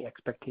on any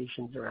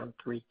expectations around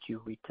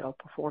 3Q retail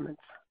performance?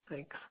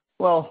 Thanks.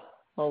 Well,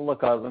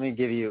 look, let me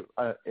give you,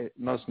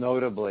 most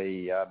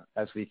notably,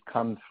 as we've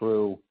come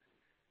through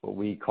what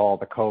we call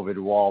the COVID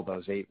wall,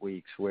 those 8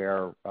 weeks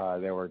where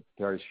there were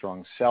very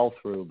strong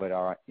sell-through, but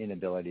our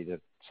inability to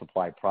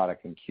supply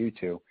product in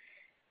Q2.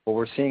 What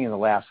we're seeing in the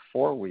last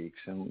 4 weeks,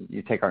 and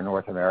you take our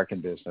North American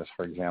business,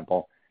 for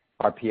example,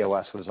 our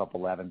POS was up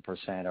 11%.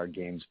 Our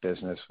games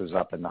business was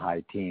up in the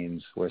high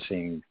teens. We're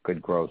seeing good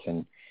growth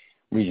in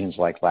regions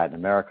like Latin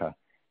America.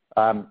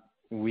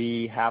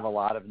 We have a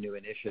lot of new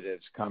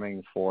initiatives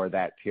coming for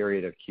that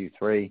period of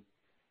Q3,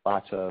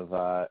 lots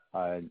of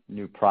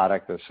new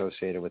product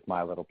associated with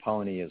My Little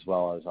Pony, as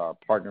well as our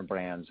partner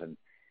brands, and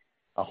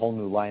a whole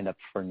new lineup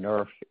for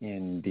Nerf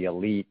in the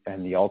Elite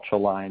and the Ultra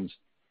lines.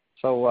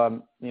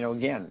 So,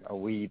 again,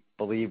 we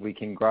believe we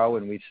can grow,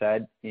 and we've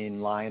said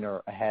in line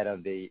or ahead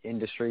of the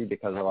industry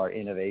because of our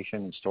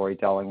innovation and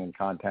storytelling and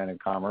content and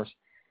commerce.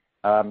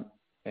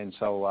 And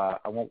so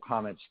I won't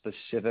comment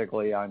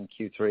specifically on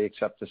Q3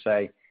 except to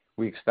say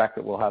we expect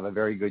that we'll have a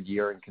very good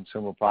year in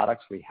consumer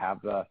products. We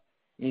have the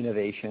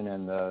innovation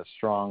and the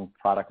strong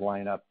product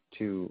lineup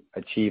to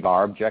achieve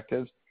our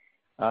objectives.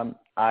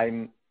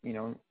 I'm,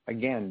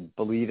 again,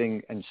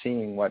 believing and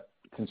seeing what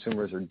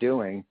consumers are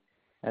doing,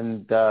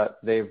 and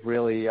they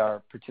really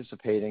are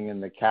participating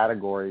in the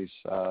categories.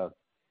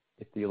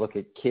 If you look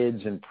at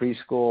kids in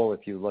preschool,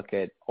 if you look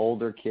at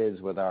older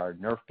kids with our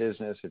Nerf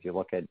business, if you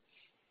look at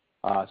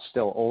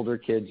still older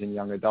kids and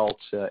young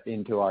adults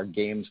into our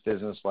games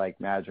business like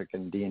Magic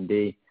and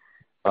D&D,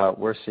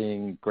 we're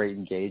seeing great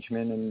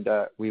engagement,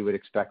 and we would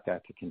expect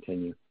that to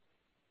continue.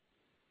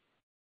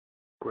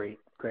 Great.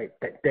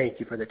 Thank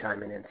you for the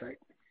time and insight.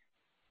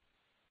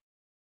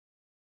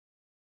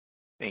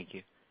 Thank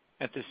you.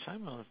 At this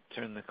time, I'll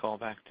turn the call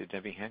back to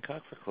Debbie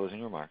Hancock for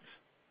closing remarks.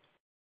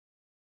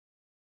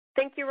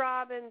 Thank you,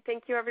 Rob, and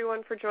thank you,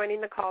 everyone, for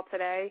joining the call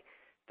today.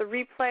 The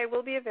replay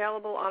will be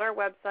available on our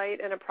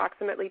website in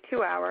approximately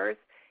 2 hours,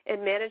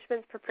 and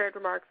management's prepared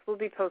remarks will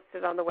be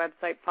posted on the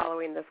website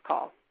following this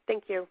call.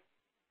 Thank you.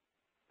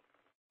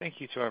 Thank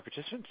you to our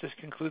participants. This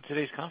concludes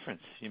today's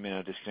conference. You may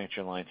now disconnect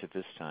your lines at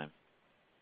this time.